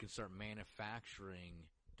then they can start manufacturing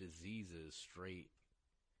diseases, straight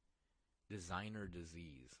designer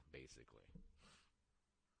disease, basically.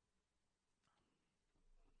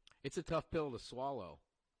 It's a tough pill to swallow,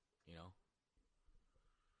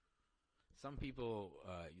 Some people,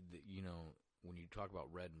 when you talk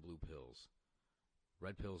about red and blue pills,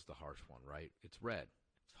 red pill's the harsh one, right? It's red.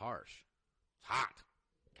 It's harsh. It's hot.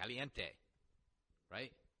 Caliente.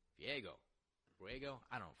 Right? Fuego.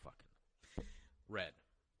 I don't fucking know. Red.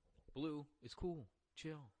 Blue is cool.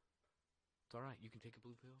 Chill. It's all right. You can take a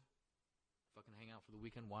blue pill. Fucking hang out for the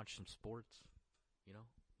weekend. Watch some sports.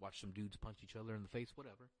 Watch some dudes punch each other in the face.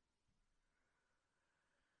 Whatever.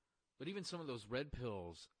 But even some of those red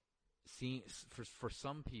pills, for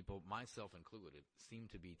some people, myself included, seem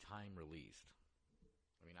to be time released.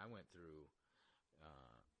 I mean, I went through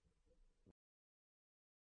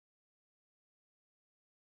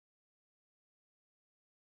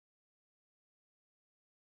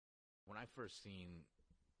when I first seen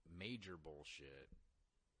major bullshit,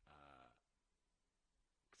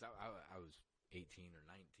 because I was 18 or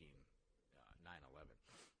 19, 9/11.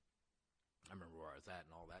 I remember where I was at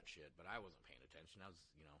and all that shit, but I wasn't paying attention. I was,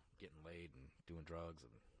 getting laid and doing drugs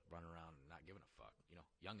and running around and not giving a fuck,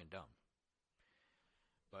 young and dumb.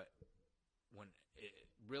 But when it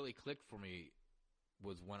really clicked for me,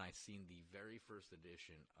 was when I seen the very first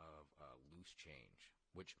edition of Loose Change,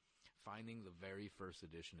 which finding the very first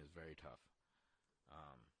edition is very tough.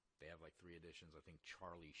 They have like 3 editions. I think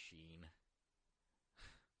Charlie Sheen.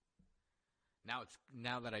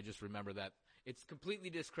 Now that I just remember that, it's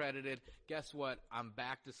completely discredited. Guess what? I'm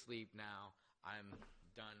back to sleep now. I'm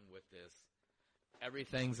done with this.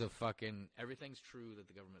 Everything's true that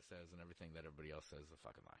the government says, and everything that everybody else says is a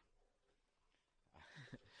fucking lie.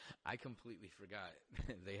 I completely forgot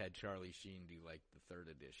they had Charlie Sheen do like the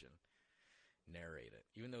 3rd edition, narrate it.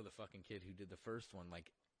 Even though the fucking kid who did the first one,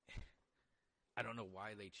 like, I don't know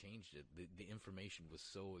why they changed it. The information was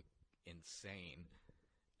so insane.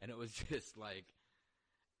 And it was just like,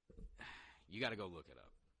 you got to go look it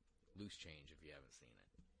up. Loose Change if you haven't seen it.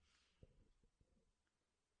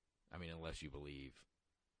 I mean, unless you believe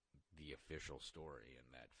the official story and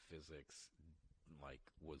that physics, like,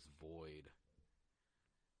 was void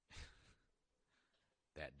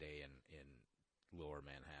that day in Lower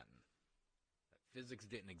Manhattan. That physics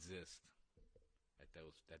didn't exist at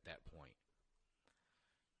that point.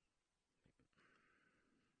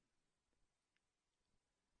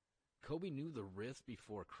 Kobe knew the risk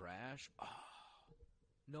before crash? Oh,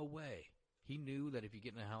 no way. He knew that if you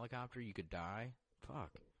get in a helicopter, you could die?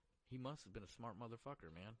 Fuck. He must have been a smart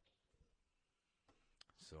motherfucker, man.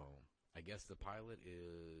 So, I guess the pilot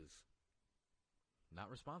is not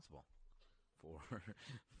responsible for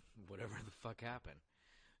whatever the fuck happened.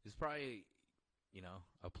 It's probably,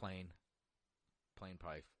 a plane. Plane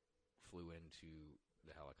probably flew into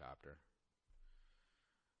the helicopter.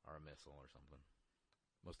 Or a missile or something.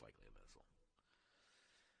 Most likely a missile.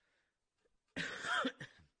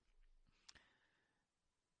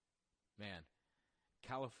 Man,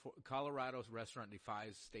 Colorado's restaurant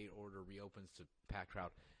defies state order, reopens to packed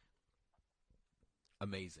crowd.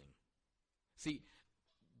 Amazing. See,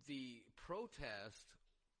 the protests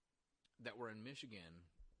that were in Michigan,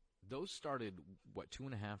 those started,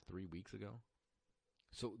 2.5, 3 weeks ago?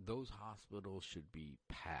 So those hospitals should be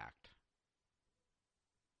packed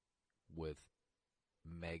with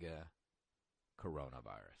mega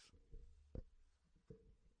coronavirus.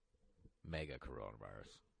 Mega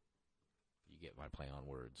coronavirus. You get my play on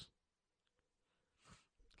words.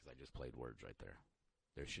 Because I just played words right there.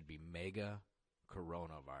 There should be mega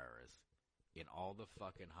coronavirus in all the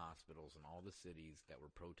fucking hospitals in all the cities that were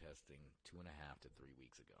protesting 2.5 to 3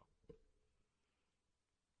 weeks ago.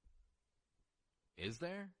 Is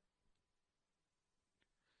there?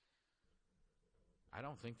 I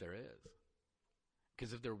don't think there is.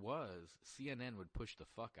 Because if there was, CNN would push the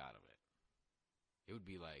fuck out of it. It would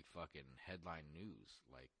be like fucking headline news.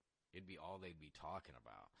 Like, it'd be all they'd be talking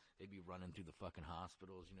about. They'd be running through the fucking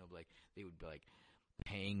hospitals, like, they would be like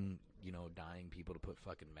paying, dying people to put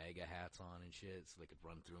fucking MAGA hats on and shit, so they could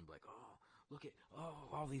run through and be like,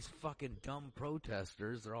 all these fucking dumb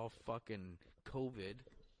protesters, they're all fucking COVID.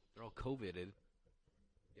 They're all COVIDed.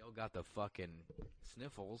 They all got the fucking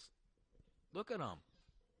sniffles. Look at them.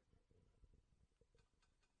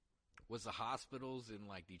 Was the hospitals in,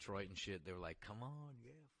 like, Detroit and shit, they were like, come on,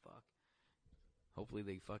 yeah, fuck. Hopefully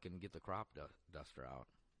they fucking get the crop duster out.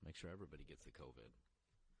 Make sure everybody gets the COVID.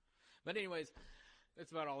 But anyways,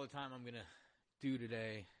 that's about all the time I'm going to do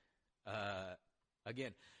today.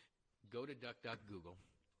 Again, go to DuckDuckGoogle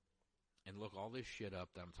and look all this shit up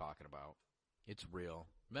that I'm talking about. It's real.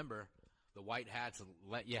 Remember, the white hats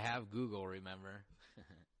let you have Google, remember?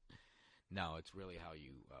 No, it's really how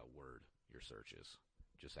you word your searches.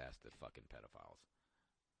 Just ask the fucking pedophiles.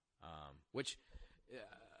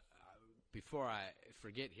 Before I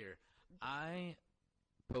forget here, I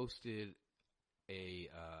posted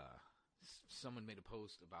someone made a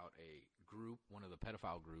post about a group, one of the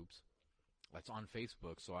pedophile groups that's on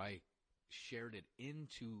Facebook, so I shared it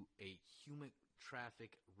into a human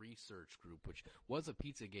traffic research group, which was a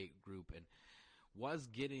Pizzagate group and was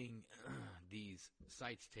getting these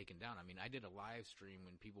sites taken down. I mean, I did a live stream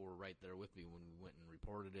when people were right there with me when we went and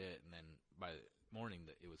reported it, and then by the morning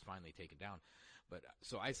it was finally taken down. But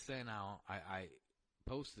so I sent out, I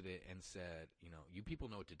posted it and said, you people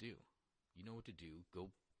know what to do. You know what to do. Go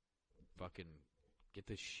fucking get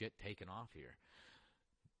this shit taken off here.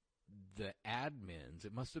 The admins,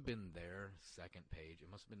 it must have been their second page. It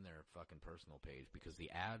must have been their fucking personal page, because the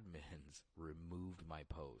admins removed my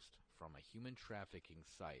post from a human trafficking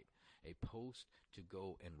site, a post to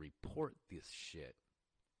go and report this shit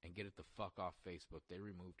and get it the fuck off Facebook. They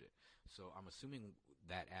removed it. So I'm assuming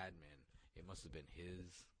that admin, it must have been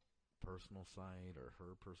his personal site or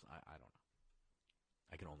her personal. I don't know.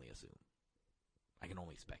 I can only assume. I can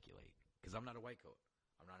only speculate, because I'm not a white coat.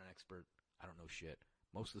 I'm not an expert. I don't know shit.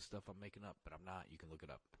 Most of the stuff I'm making up, but I'm not. You can look it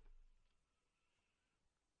up.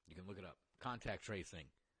 You can look it up. Contact tracing.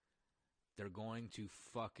 They're going to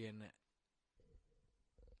fucking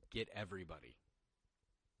get everybody.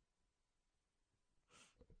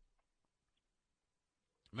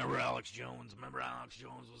 Remember Alex Jones? Alex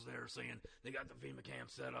Jones was there saying they got the FEMA camp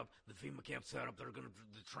set up. The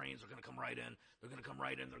trains are gonna come right in. They're gonna come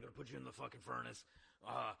right in. They're gonna put you in the fucking furnace.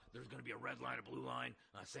 There's gonna be a red line, a blue line.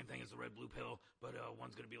 Same thing as the red blue pill, but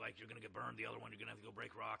one's gonna be like you're gonna get burned. The other one you're gonna have to go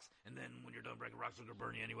break rocks. And then when you're done breaking rocks, they're gonna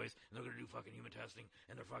burn you anyways. And they're gonna do fucking human testing.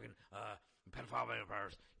 And they're fucking pedophile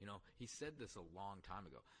vampires. You know, he said this a long time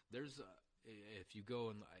ago. There's if you go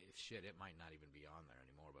and shit, it might not even be on there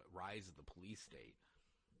anymore. But Rise of the Police State.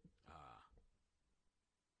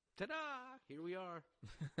 Ta-da! Here we are.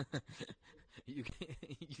 You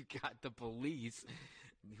got the police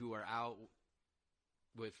who are out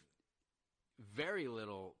with very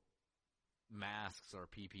little masks or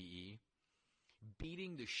PPE,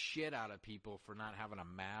 beating the shit out of people for not having a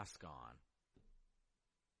mask on.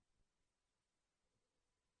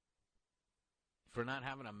 For not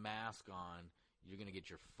having a mask on, you're going to get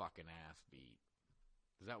your fucking ass beat.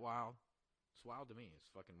 Is that wild? It's wild to me. It's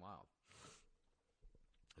fucking wild.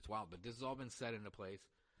 It's wild, but this has all been set into place.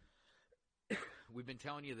 We've been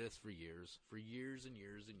telling you this for years and years and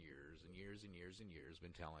years and years and years and years.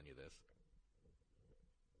 Been telling you this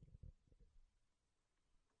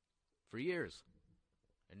for years,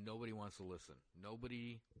 and nobody wants to listen.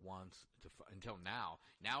 Nobody wants to until now.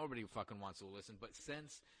 Now everybody fucking wants to listen. But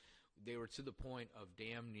since they were to the point of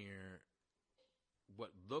damn near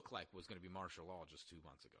what looked like was going to be martial law just 2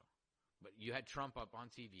 months ago. But you had Trump up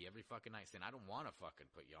on TV every fucking night saying, I don't want to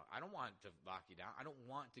fucking put you on. I don't want to lock you down. I don't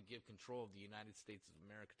want to give control of the United States of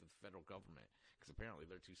America to the federal government. Because apparently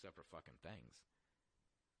they're two separate fucking things.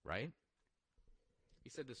 Right?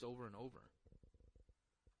 He said this over and over.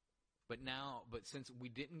 But since we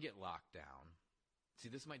didn't get locked down, see,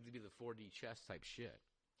 this might be the 4D chess type shit.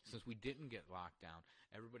 Since we didn't get locked down,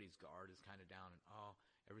 everybody's guard is kind of down and,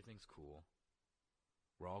 everything's cool.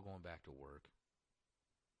 We're all going back to work.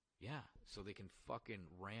 Yeah, so they can fucking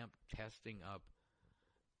ramp testing up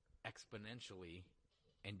exponentially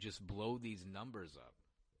and just blow these numbers up.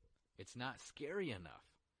 It's not scary enough.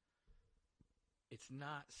 It's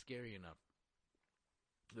not scary enough.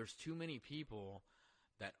 There's too many people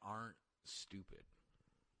that aren't stupid.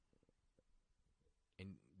 And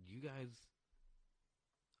you guys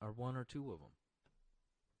are one or two of them.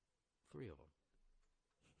 3 of them.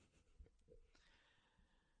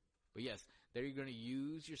 But yes, they're going to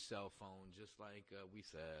use your cell phone just like we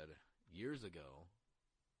said years ago.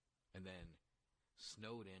 And then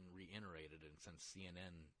Snowden reiterated it. And since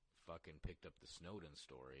CNN fucking picked up the Snowden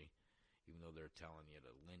story, even though they're telling you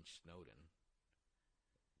to lynch Snowden.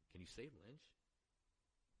 Can you say lynch?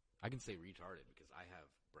 I can say retarded because I have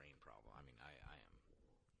brain problem. I mean, I am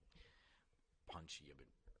punchy, but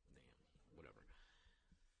whatever.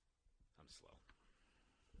 I'm slow.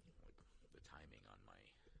 Like the timing on my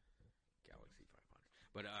Galaxy 500.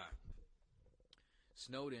 But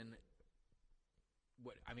Snowden,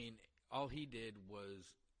 all he did was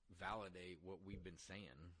validate what we've been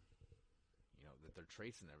saying, that they're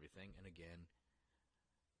tracing everything. And again,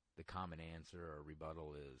 the common answer or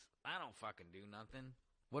rebuttal is, I don't fucking do nothing.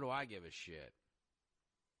 What do I give a shit?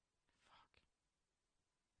 Fuck.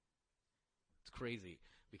 It's crazy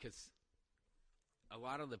because a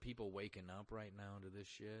lot of the people waking up right now to this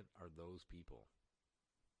shit are those people.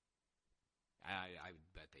 I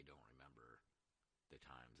bet they don't remember the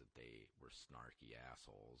times that they were snarky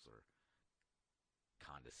assholes or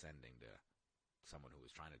condescending to someone who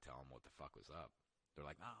was trying to tell them what the fuck was up. They're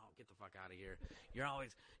like, oh, get the fuck out of here. You're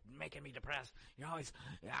always making me depressed. You're always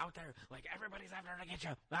out there like everybody's out there to get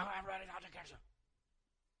you. Now everybody's out to get you.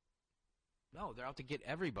 No, they're out to get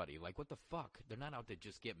everybody. Like, what the fuck? They're not out to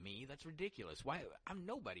just get me. That's ridiculous. Why? I'm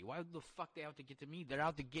nobody. Why the fuck they out to get to me? They're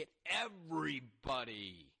out to get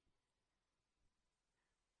everybody.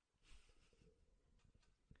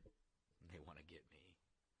 They want to get me.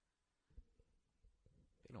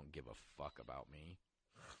 They don't give a fuck about me.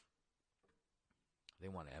 They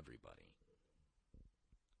want everybody.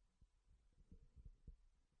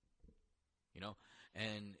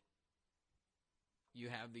 And you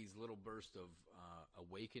have these little bursts of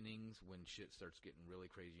awakenings when shit starts getting really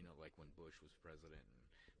crazy, like when Bush was president and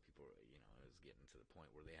people, it was getting to the point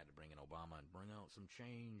where they had to bring in Obama and bring out some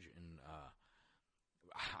change. And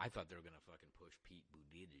I thought they were going to fucking push Pete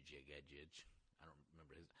Buttigieg. I don't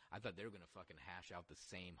remember his. I thought they were going to fucking hash out the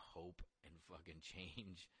same hope and fucking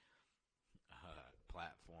change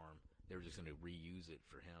platform. They were just going to reuse it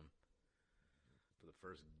for him, for the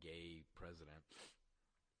first gay president.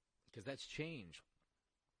 Because that's change,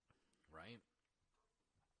 right?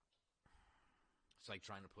 It's like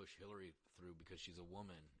trying to push Hillary through because she's a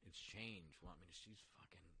woman. It's change. Well, I mean, she's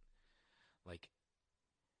fucking, like,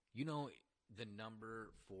 you know, the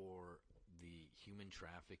number for the human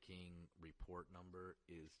trafficking report number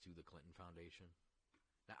is to the Clinton Foundation.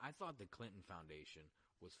 Now, I thought the Clinton Foundation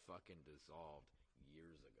was fucking dissolved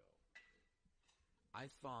years ago.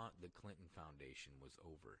 I thought the Clinton Foundation was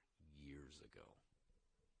over years ago.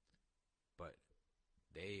 But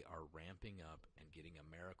they are ramping up and getting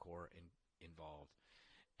AmeriCorps involved,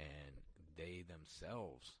 and they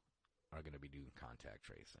themselves are going to be doing contact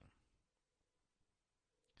tracing.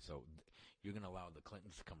 So you're going to allow the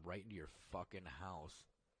Clintons to come right into your fucking house,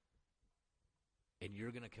 and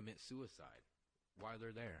you're going to commit suicide while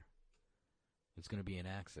they're there. It's going to be an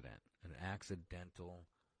accident, an accidental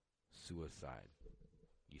suicide.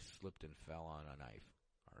 You slipped and fell on a knife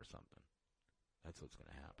or something. That's what's going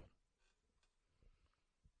to happen.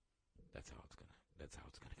 That's how it's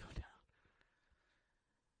going to go down.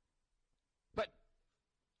 But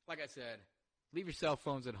like I said, leave your cell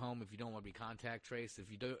phones at home if you don't want to be contact traced.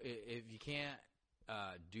 If you can't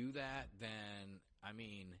do that, then I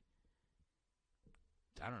mean,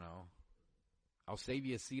 I don't know. I'll save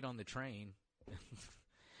you a seat on the train.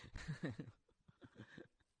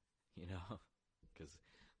 You know, because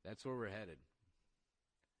that's where we're headed.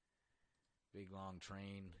 Big long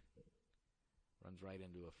train runs right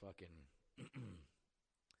into a fucking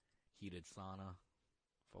heated sauna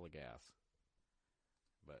full of gas.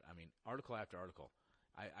 But, I mean, article after article.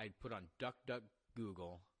 I put on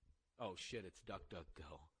DuckDuckGoogle. Oh, shit, it's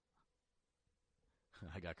DuckDuckGo.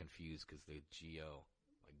 I got confused because the G-O,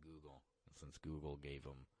 like Google, since Google gave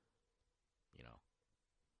them, you know,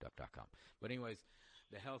 duck.com. But anyways,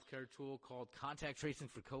 the healthcare tool called Contact Tracing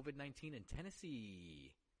for COVID-19 in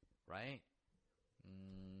Tennessee, right?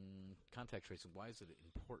 Contact tracing, why is it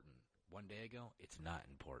important? One day ago, it's not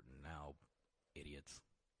important now, idiots.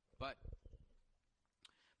 But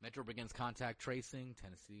Metro begins contact tracing,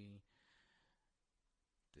 Tennessee.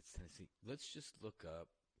 It's Tennessee. Let's just look up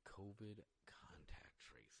COVID contact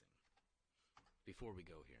tracing before we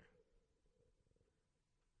go here.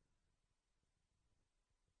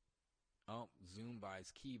 Oh, Zoom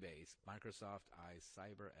buys Keybase. Microsoft eyes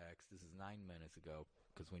CyberX. This is 9 minutes ago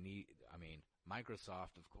because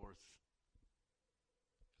Microsoft, of course.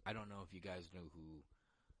 I don't know if you guys know who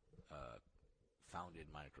founded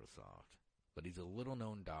Microsoft, but he's a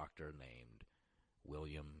little-known doctor named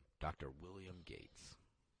Dr. William Gates.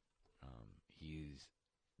 He's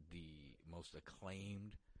the most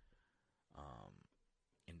acclaimed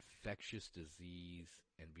infectious disease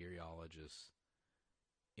and virologist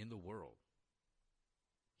in the world.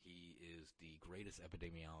 He is the greatest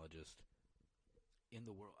epidemiologist in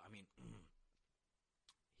the world. I mean,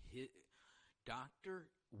 Dr.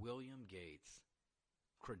 William Gates'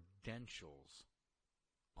 credentials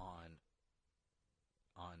on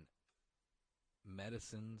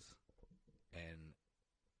medicines and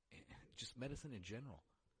just medicine in general,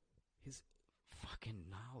 his fucking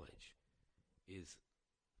knowledge is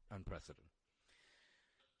unprecedented.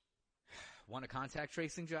 Want a contact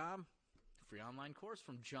tracing job? Free online course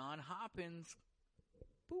from Johns Hopkins.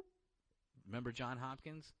 Boop. Remember Johns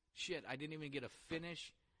Hopkins? Shit, I didn't even get to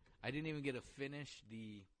finish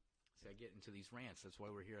the... See, I get into these rants. That's why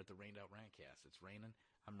we're here at the Rained Out Rantcast. It's raining.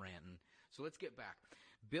 I'm ranting. So let's get back.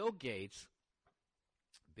 Bill Gates,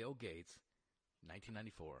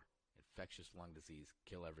 1994, infectious lung disease,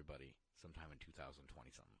 kill everybody sometime in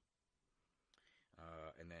 2020-something.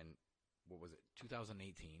 And then, what was it,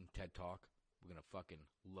 2018, TED Talk, we're going to fucking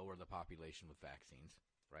lower the population with vaccines,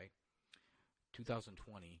 right?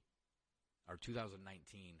 2020, or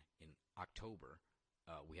 2019, in October,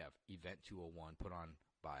 we have Event 201 put on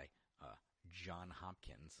by Johns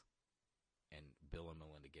Hopkins and Bill and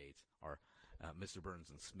Melinda Gates, or Mr.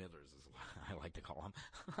 Burns and Smithers is what I like to call him,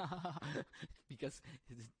 because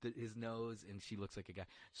his nose, and she looks like a guy.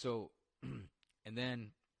 So, and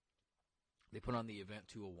then they put on the Event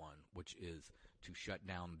 201, which is to shut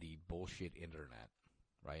down the bullshit internet,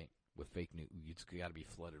 right? With fake news. It's got to be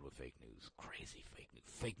flooded with fake news. Crazy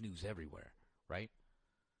fake news everywhere, right?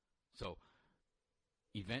 So,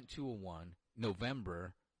 Event 201,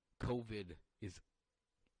 November, COVID is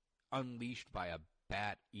unleashed by a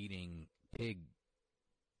bat-eating pig.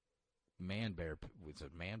 Was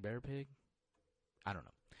it man-bear pig? I don't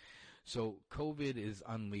know. So COVID is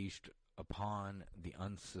unleashed upon the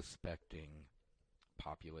unsuspecting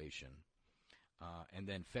population. And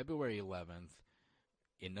then February 11th,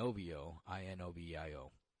 Inovio,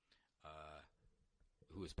 I-N-O-V-I-O,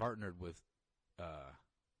 who is partnered with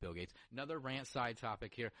Bill Gates. Another rant side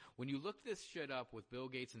topic here. When you look this shit up with Bill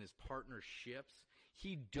Gates and his partnerships,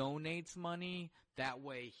 he donates money. That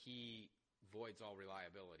way he voids all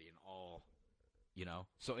reliability and all, you know.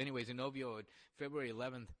 So anyways, Inovio, February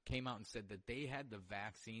 11th, came out and said that they had the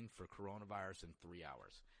vaccine for coronavirus in 3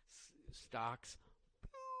 hours. Stocks,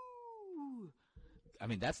 I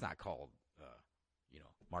mean, that's not called,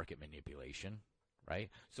 market manipulation, right?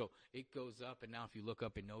 So it goes up, and now if you look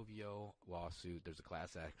up Inovio lawsuit, there's a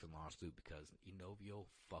class action lawsuit because Inovio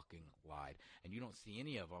fucking lied. And you don't see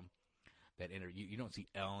any of them that you don't see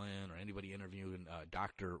Ellen or anybody interviewing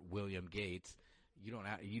Dr. William Gates. You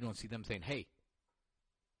don't see them saying, hey,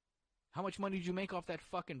 how much money did you make off that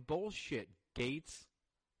fucking bullshit, Gates?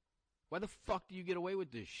 Why the fuck do you get away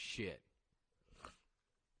with this shit?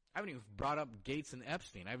 I haven't even brought up Gates and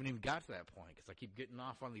Epstein. I haven't even got to that point because I keep getting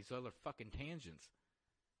off on these other fucking tangents.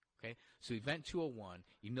 Okay? So Event 201,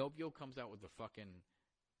 Inovio comes out with the fucking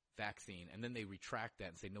vaccine, and then they retract that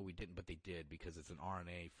and say, no, we didn't, but they did because it's an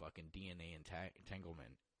RNA fucking DNA entanglement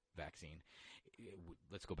vaccine.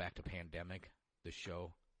 Let's go back to Pandemic, the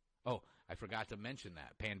show. Oh, I forgot to mention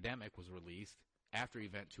that. Pandemic was released after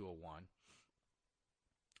Event 201.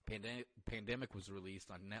 Pandemic was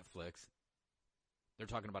released on Netflix. They're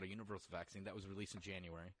talking about a universal vaccine that was released in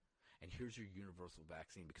January. And here's your universal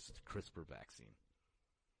vaccine because it's a CRISPR vaccine.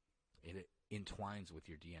 It entwines with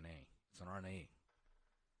your DNA. It's an RNA.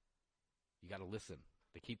 You got to listen.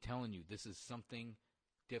 They keep telling you this is something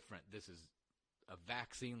different. This is a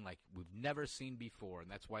vaccine like we've never seen before, and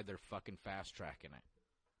that's why they're fucking fast-tracking it.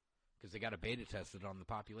 Because they got to beta test it on the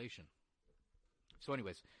population. So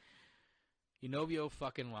anyways, Inovio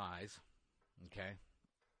fucking lies, okay?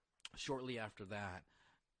 Shortly after that,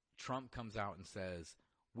 Trump comes out and says,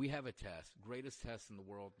 we have a test, greatest test in the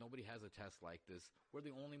world. Nobody has a test like this. We're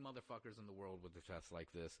the only motherfuckers in the world with a test like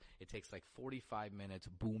this. It takes like 45 minutes.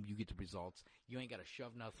 Boom, you get the results. You ain't got to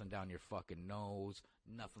shove nothing down your fucking nose,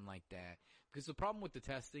 nothing like that. Because the problem with the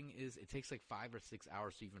testing is it takes like 5 or 6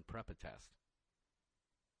 hours to even prep a test.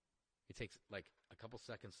 It takes like a couple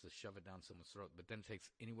seconds to shove it down someone's throat, but then it takes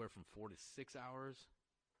anywhere from 4 to 6 hours.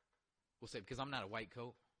 We'll say, because I'm not a white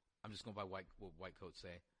coat. I'm just going by what white coats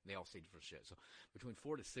say. They all say different shit. So between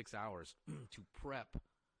 4 to 6 hours to prep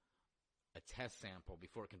a test sample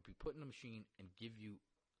before it can be put in a machine and give you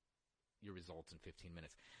your results in 15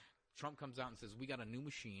 minutes. Trump comes out and says, we got a new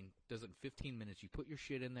machine, does it in 15 minutes. You put your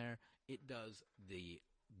shit in there. It does the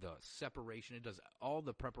separation. It does all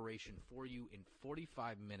the preparation for you in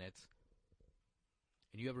 45 minutes.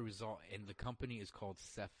 And you have a result. And the company is called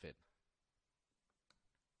Cepheid.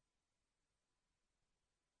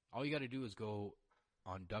 All you got to do is go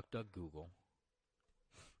on DuckDuckGoogle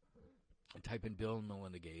and type in Bill and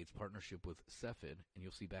Melinda Gates partnership with Cepheid, and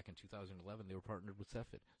you'll see back in 2011 they were partnered with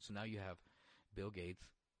Cepheid. So now you have Bill Gates,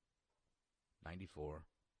 94,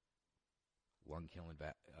 lung-killing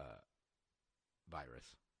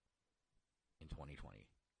virus in 2020.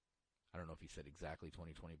 I don't know if he said exactly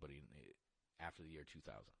 2020, but after the year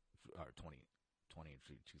 2000, or 2020 and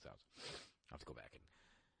 2000. I'll have to go back and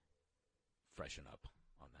freshen up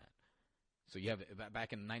on that. So you have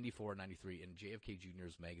back in 94, 93, in JFK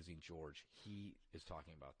Jr.'s magazine, George, he is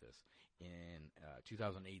talking about this. In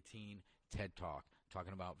 2018, TED Talk,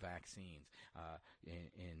 talking about vaccines.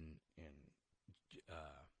 In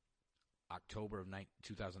October of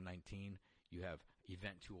 2019, you have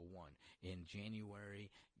Event 201. In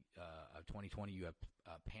January of 2020, you have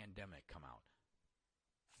Pandemic come out.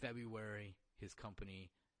 February, his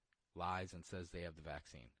company lies and says they have the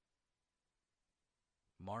vaccine.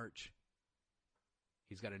 March,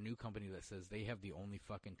 he's got a new company that says they have the only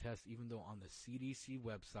fucking test, even though on the CDC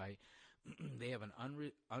website, they have an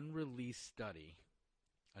unreleased study,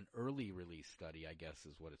 an early release study, I guess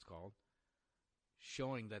is what it's called,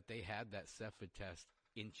 showing that they had that Cepheid test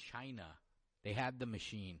in China. They had the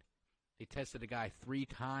machine. They tested a guy 3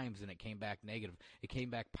 times and it came back negative. It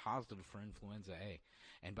came back positive for influenza A.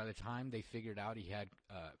 And by the time they figured out he had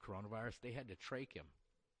coronavirus, they had to trach him.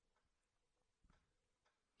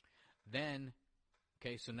 Then,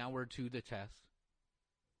 okay, so now we're to the test.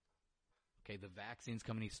 Okay, the vaccines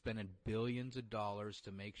company spending billions of dollars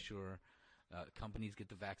to make sure companies get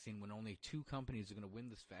the vaccine when only 2 companies are going to win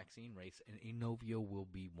this vaccine race, and Inovio will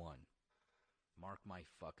be one. Mark my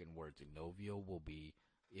fucking words. Inovio will be,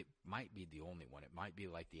 it might be the only one. It might be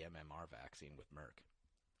like the MMR vaccine with Merck,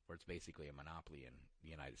 where it's basically a monopoly in the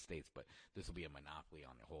United States, but this will be a monopoly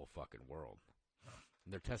on the whole fucking world.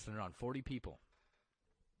 And they're testing it on 40 people.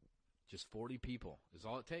 Just 40 people is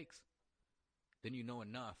all it takes. Then you know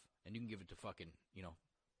enough, and you can give it to fucking,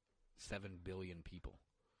 7 billion people.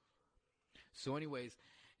 So anyways,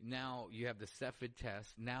 now you have the Cepheid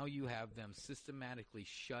test. Now you have them systematically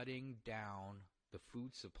shutting down the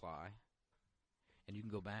food supply And you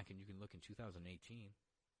can go back and you can look in 2018.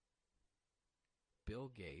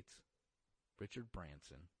 Bill Gates, Richard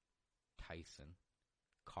Branson, Tyson,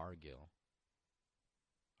 Cargill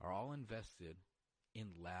are all invested in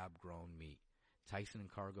lab-grown meat. Tyson and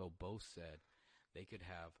Cargill both said they could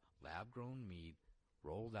have lab-grown meat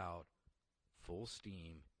rolled out full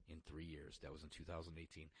steam in 3 years. That was in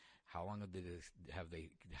 2018. How long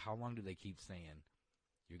do they keep saying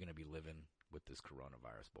you're going to be living with this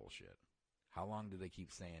coronavirus bullshit? How long do they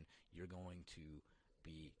keep saying you're going to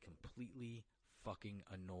be completely fucking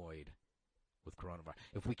annoyed with coronavirus?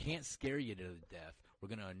 If we can't scare you to death, we're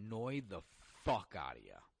going to annoy the fuck out of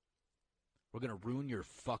you. We're going to ruin your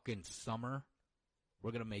fucking summer.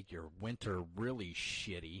 We're going to make your winter really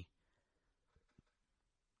shitty.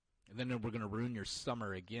 And then we're going to ruin your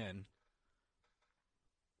summer again.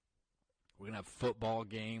 We're going to have football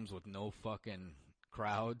games with no fucking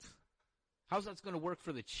crowds. How's that going to work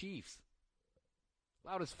for the Chiefs?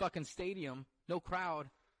 Loudest fucking stadium, no crowd.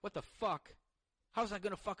 What the fuck? How's that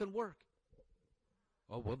going to fucking work?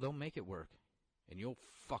 Oh, well, they'll make it work. And you'll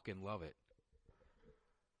fucking love it.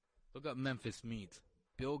 Look up Memphis Meats.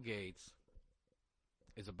 Bill Gates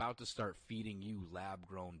is about to start feeding you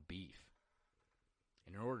lab-grown beef.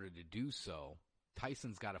 And in order to do so,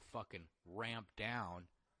 Tyson's got to fucking ramp down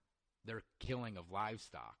their killing of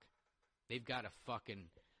livestock. They've got to fucking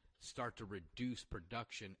start to reduce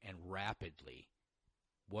production, and rapidly.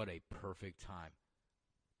 What a perfect time.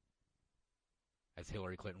 As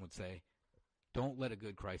Hillary Clinton would say, don't let a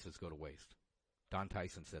good crisis go to waste. Don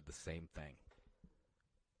Tyson said the same thing.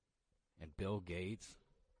 And Bill Gates,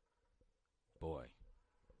 boy,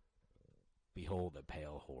 behold a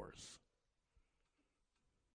pale horse.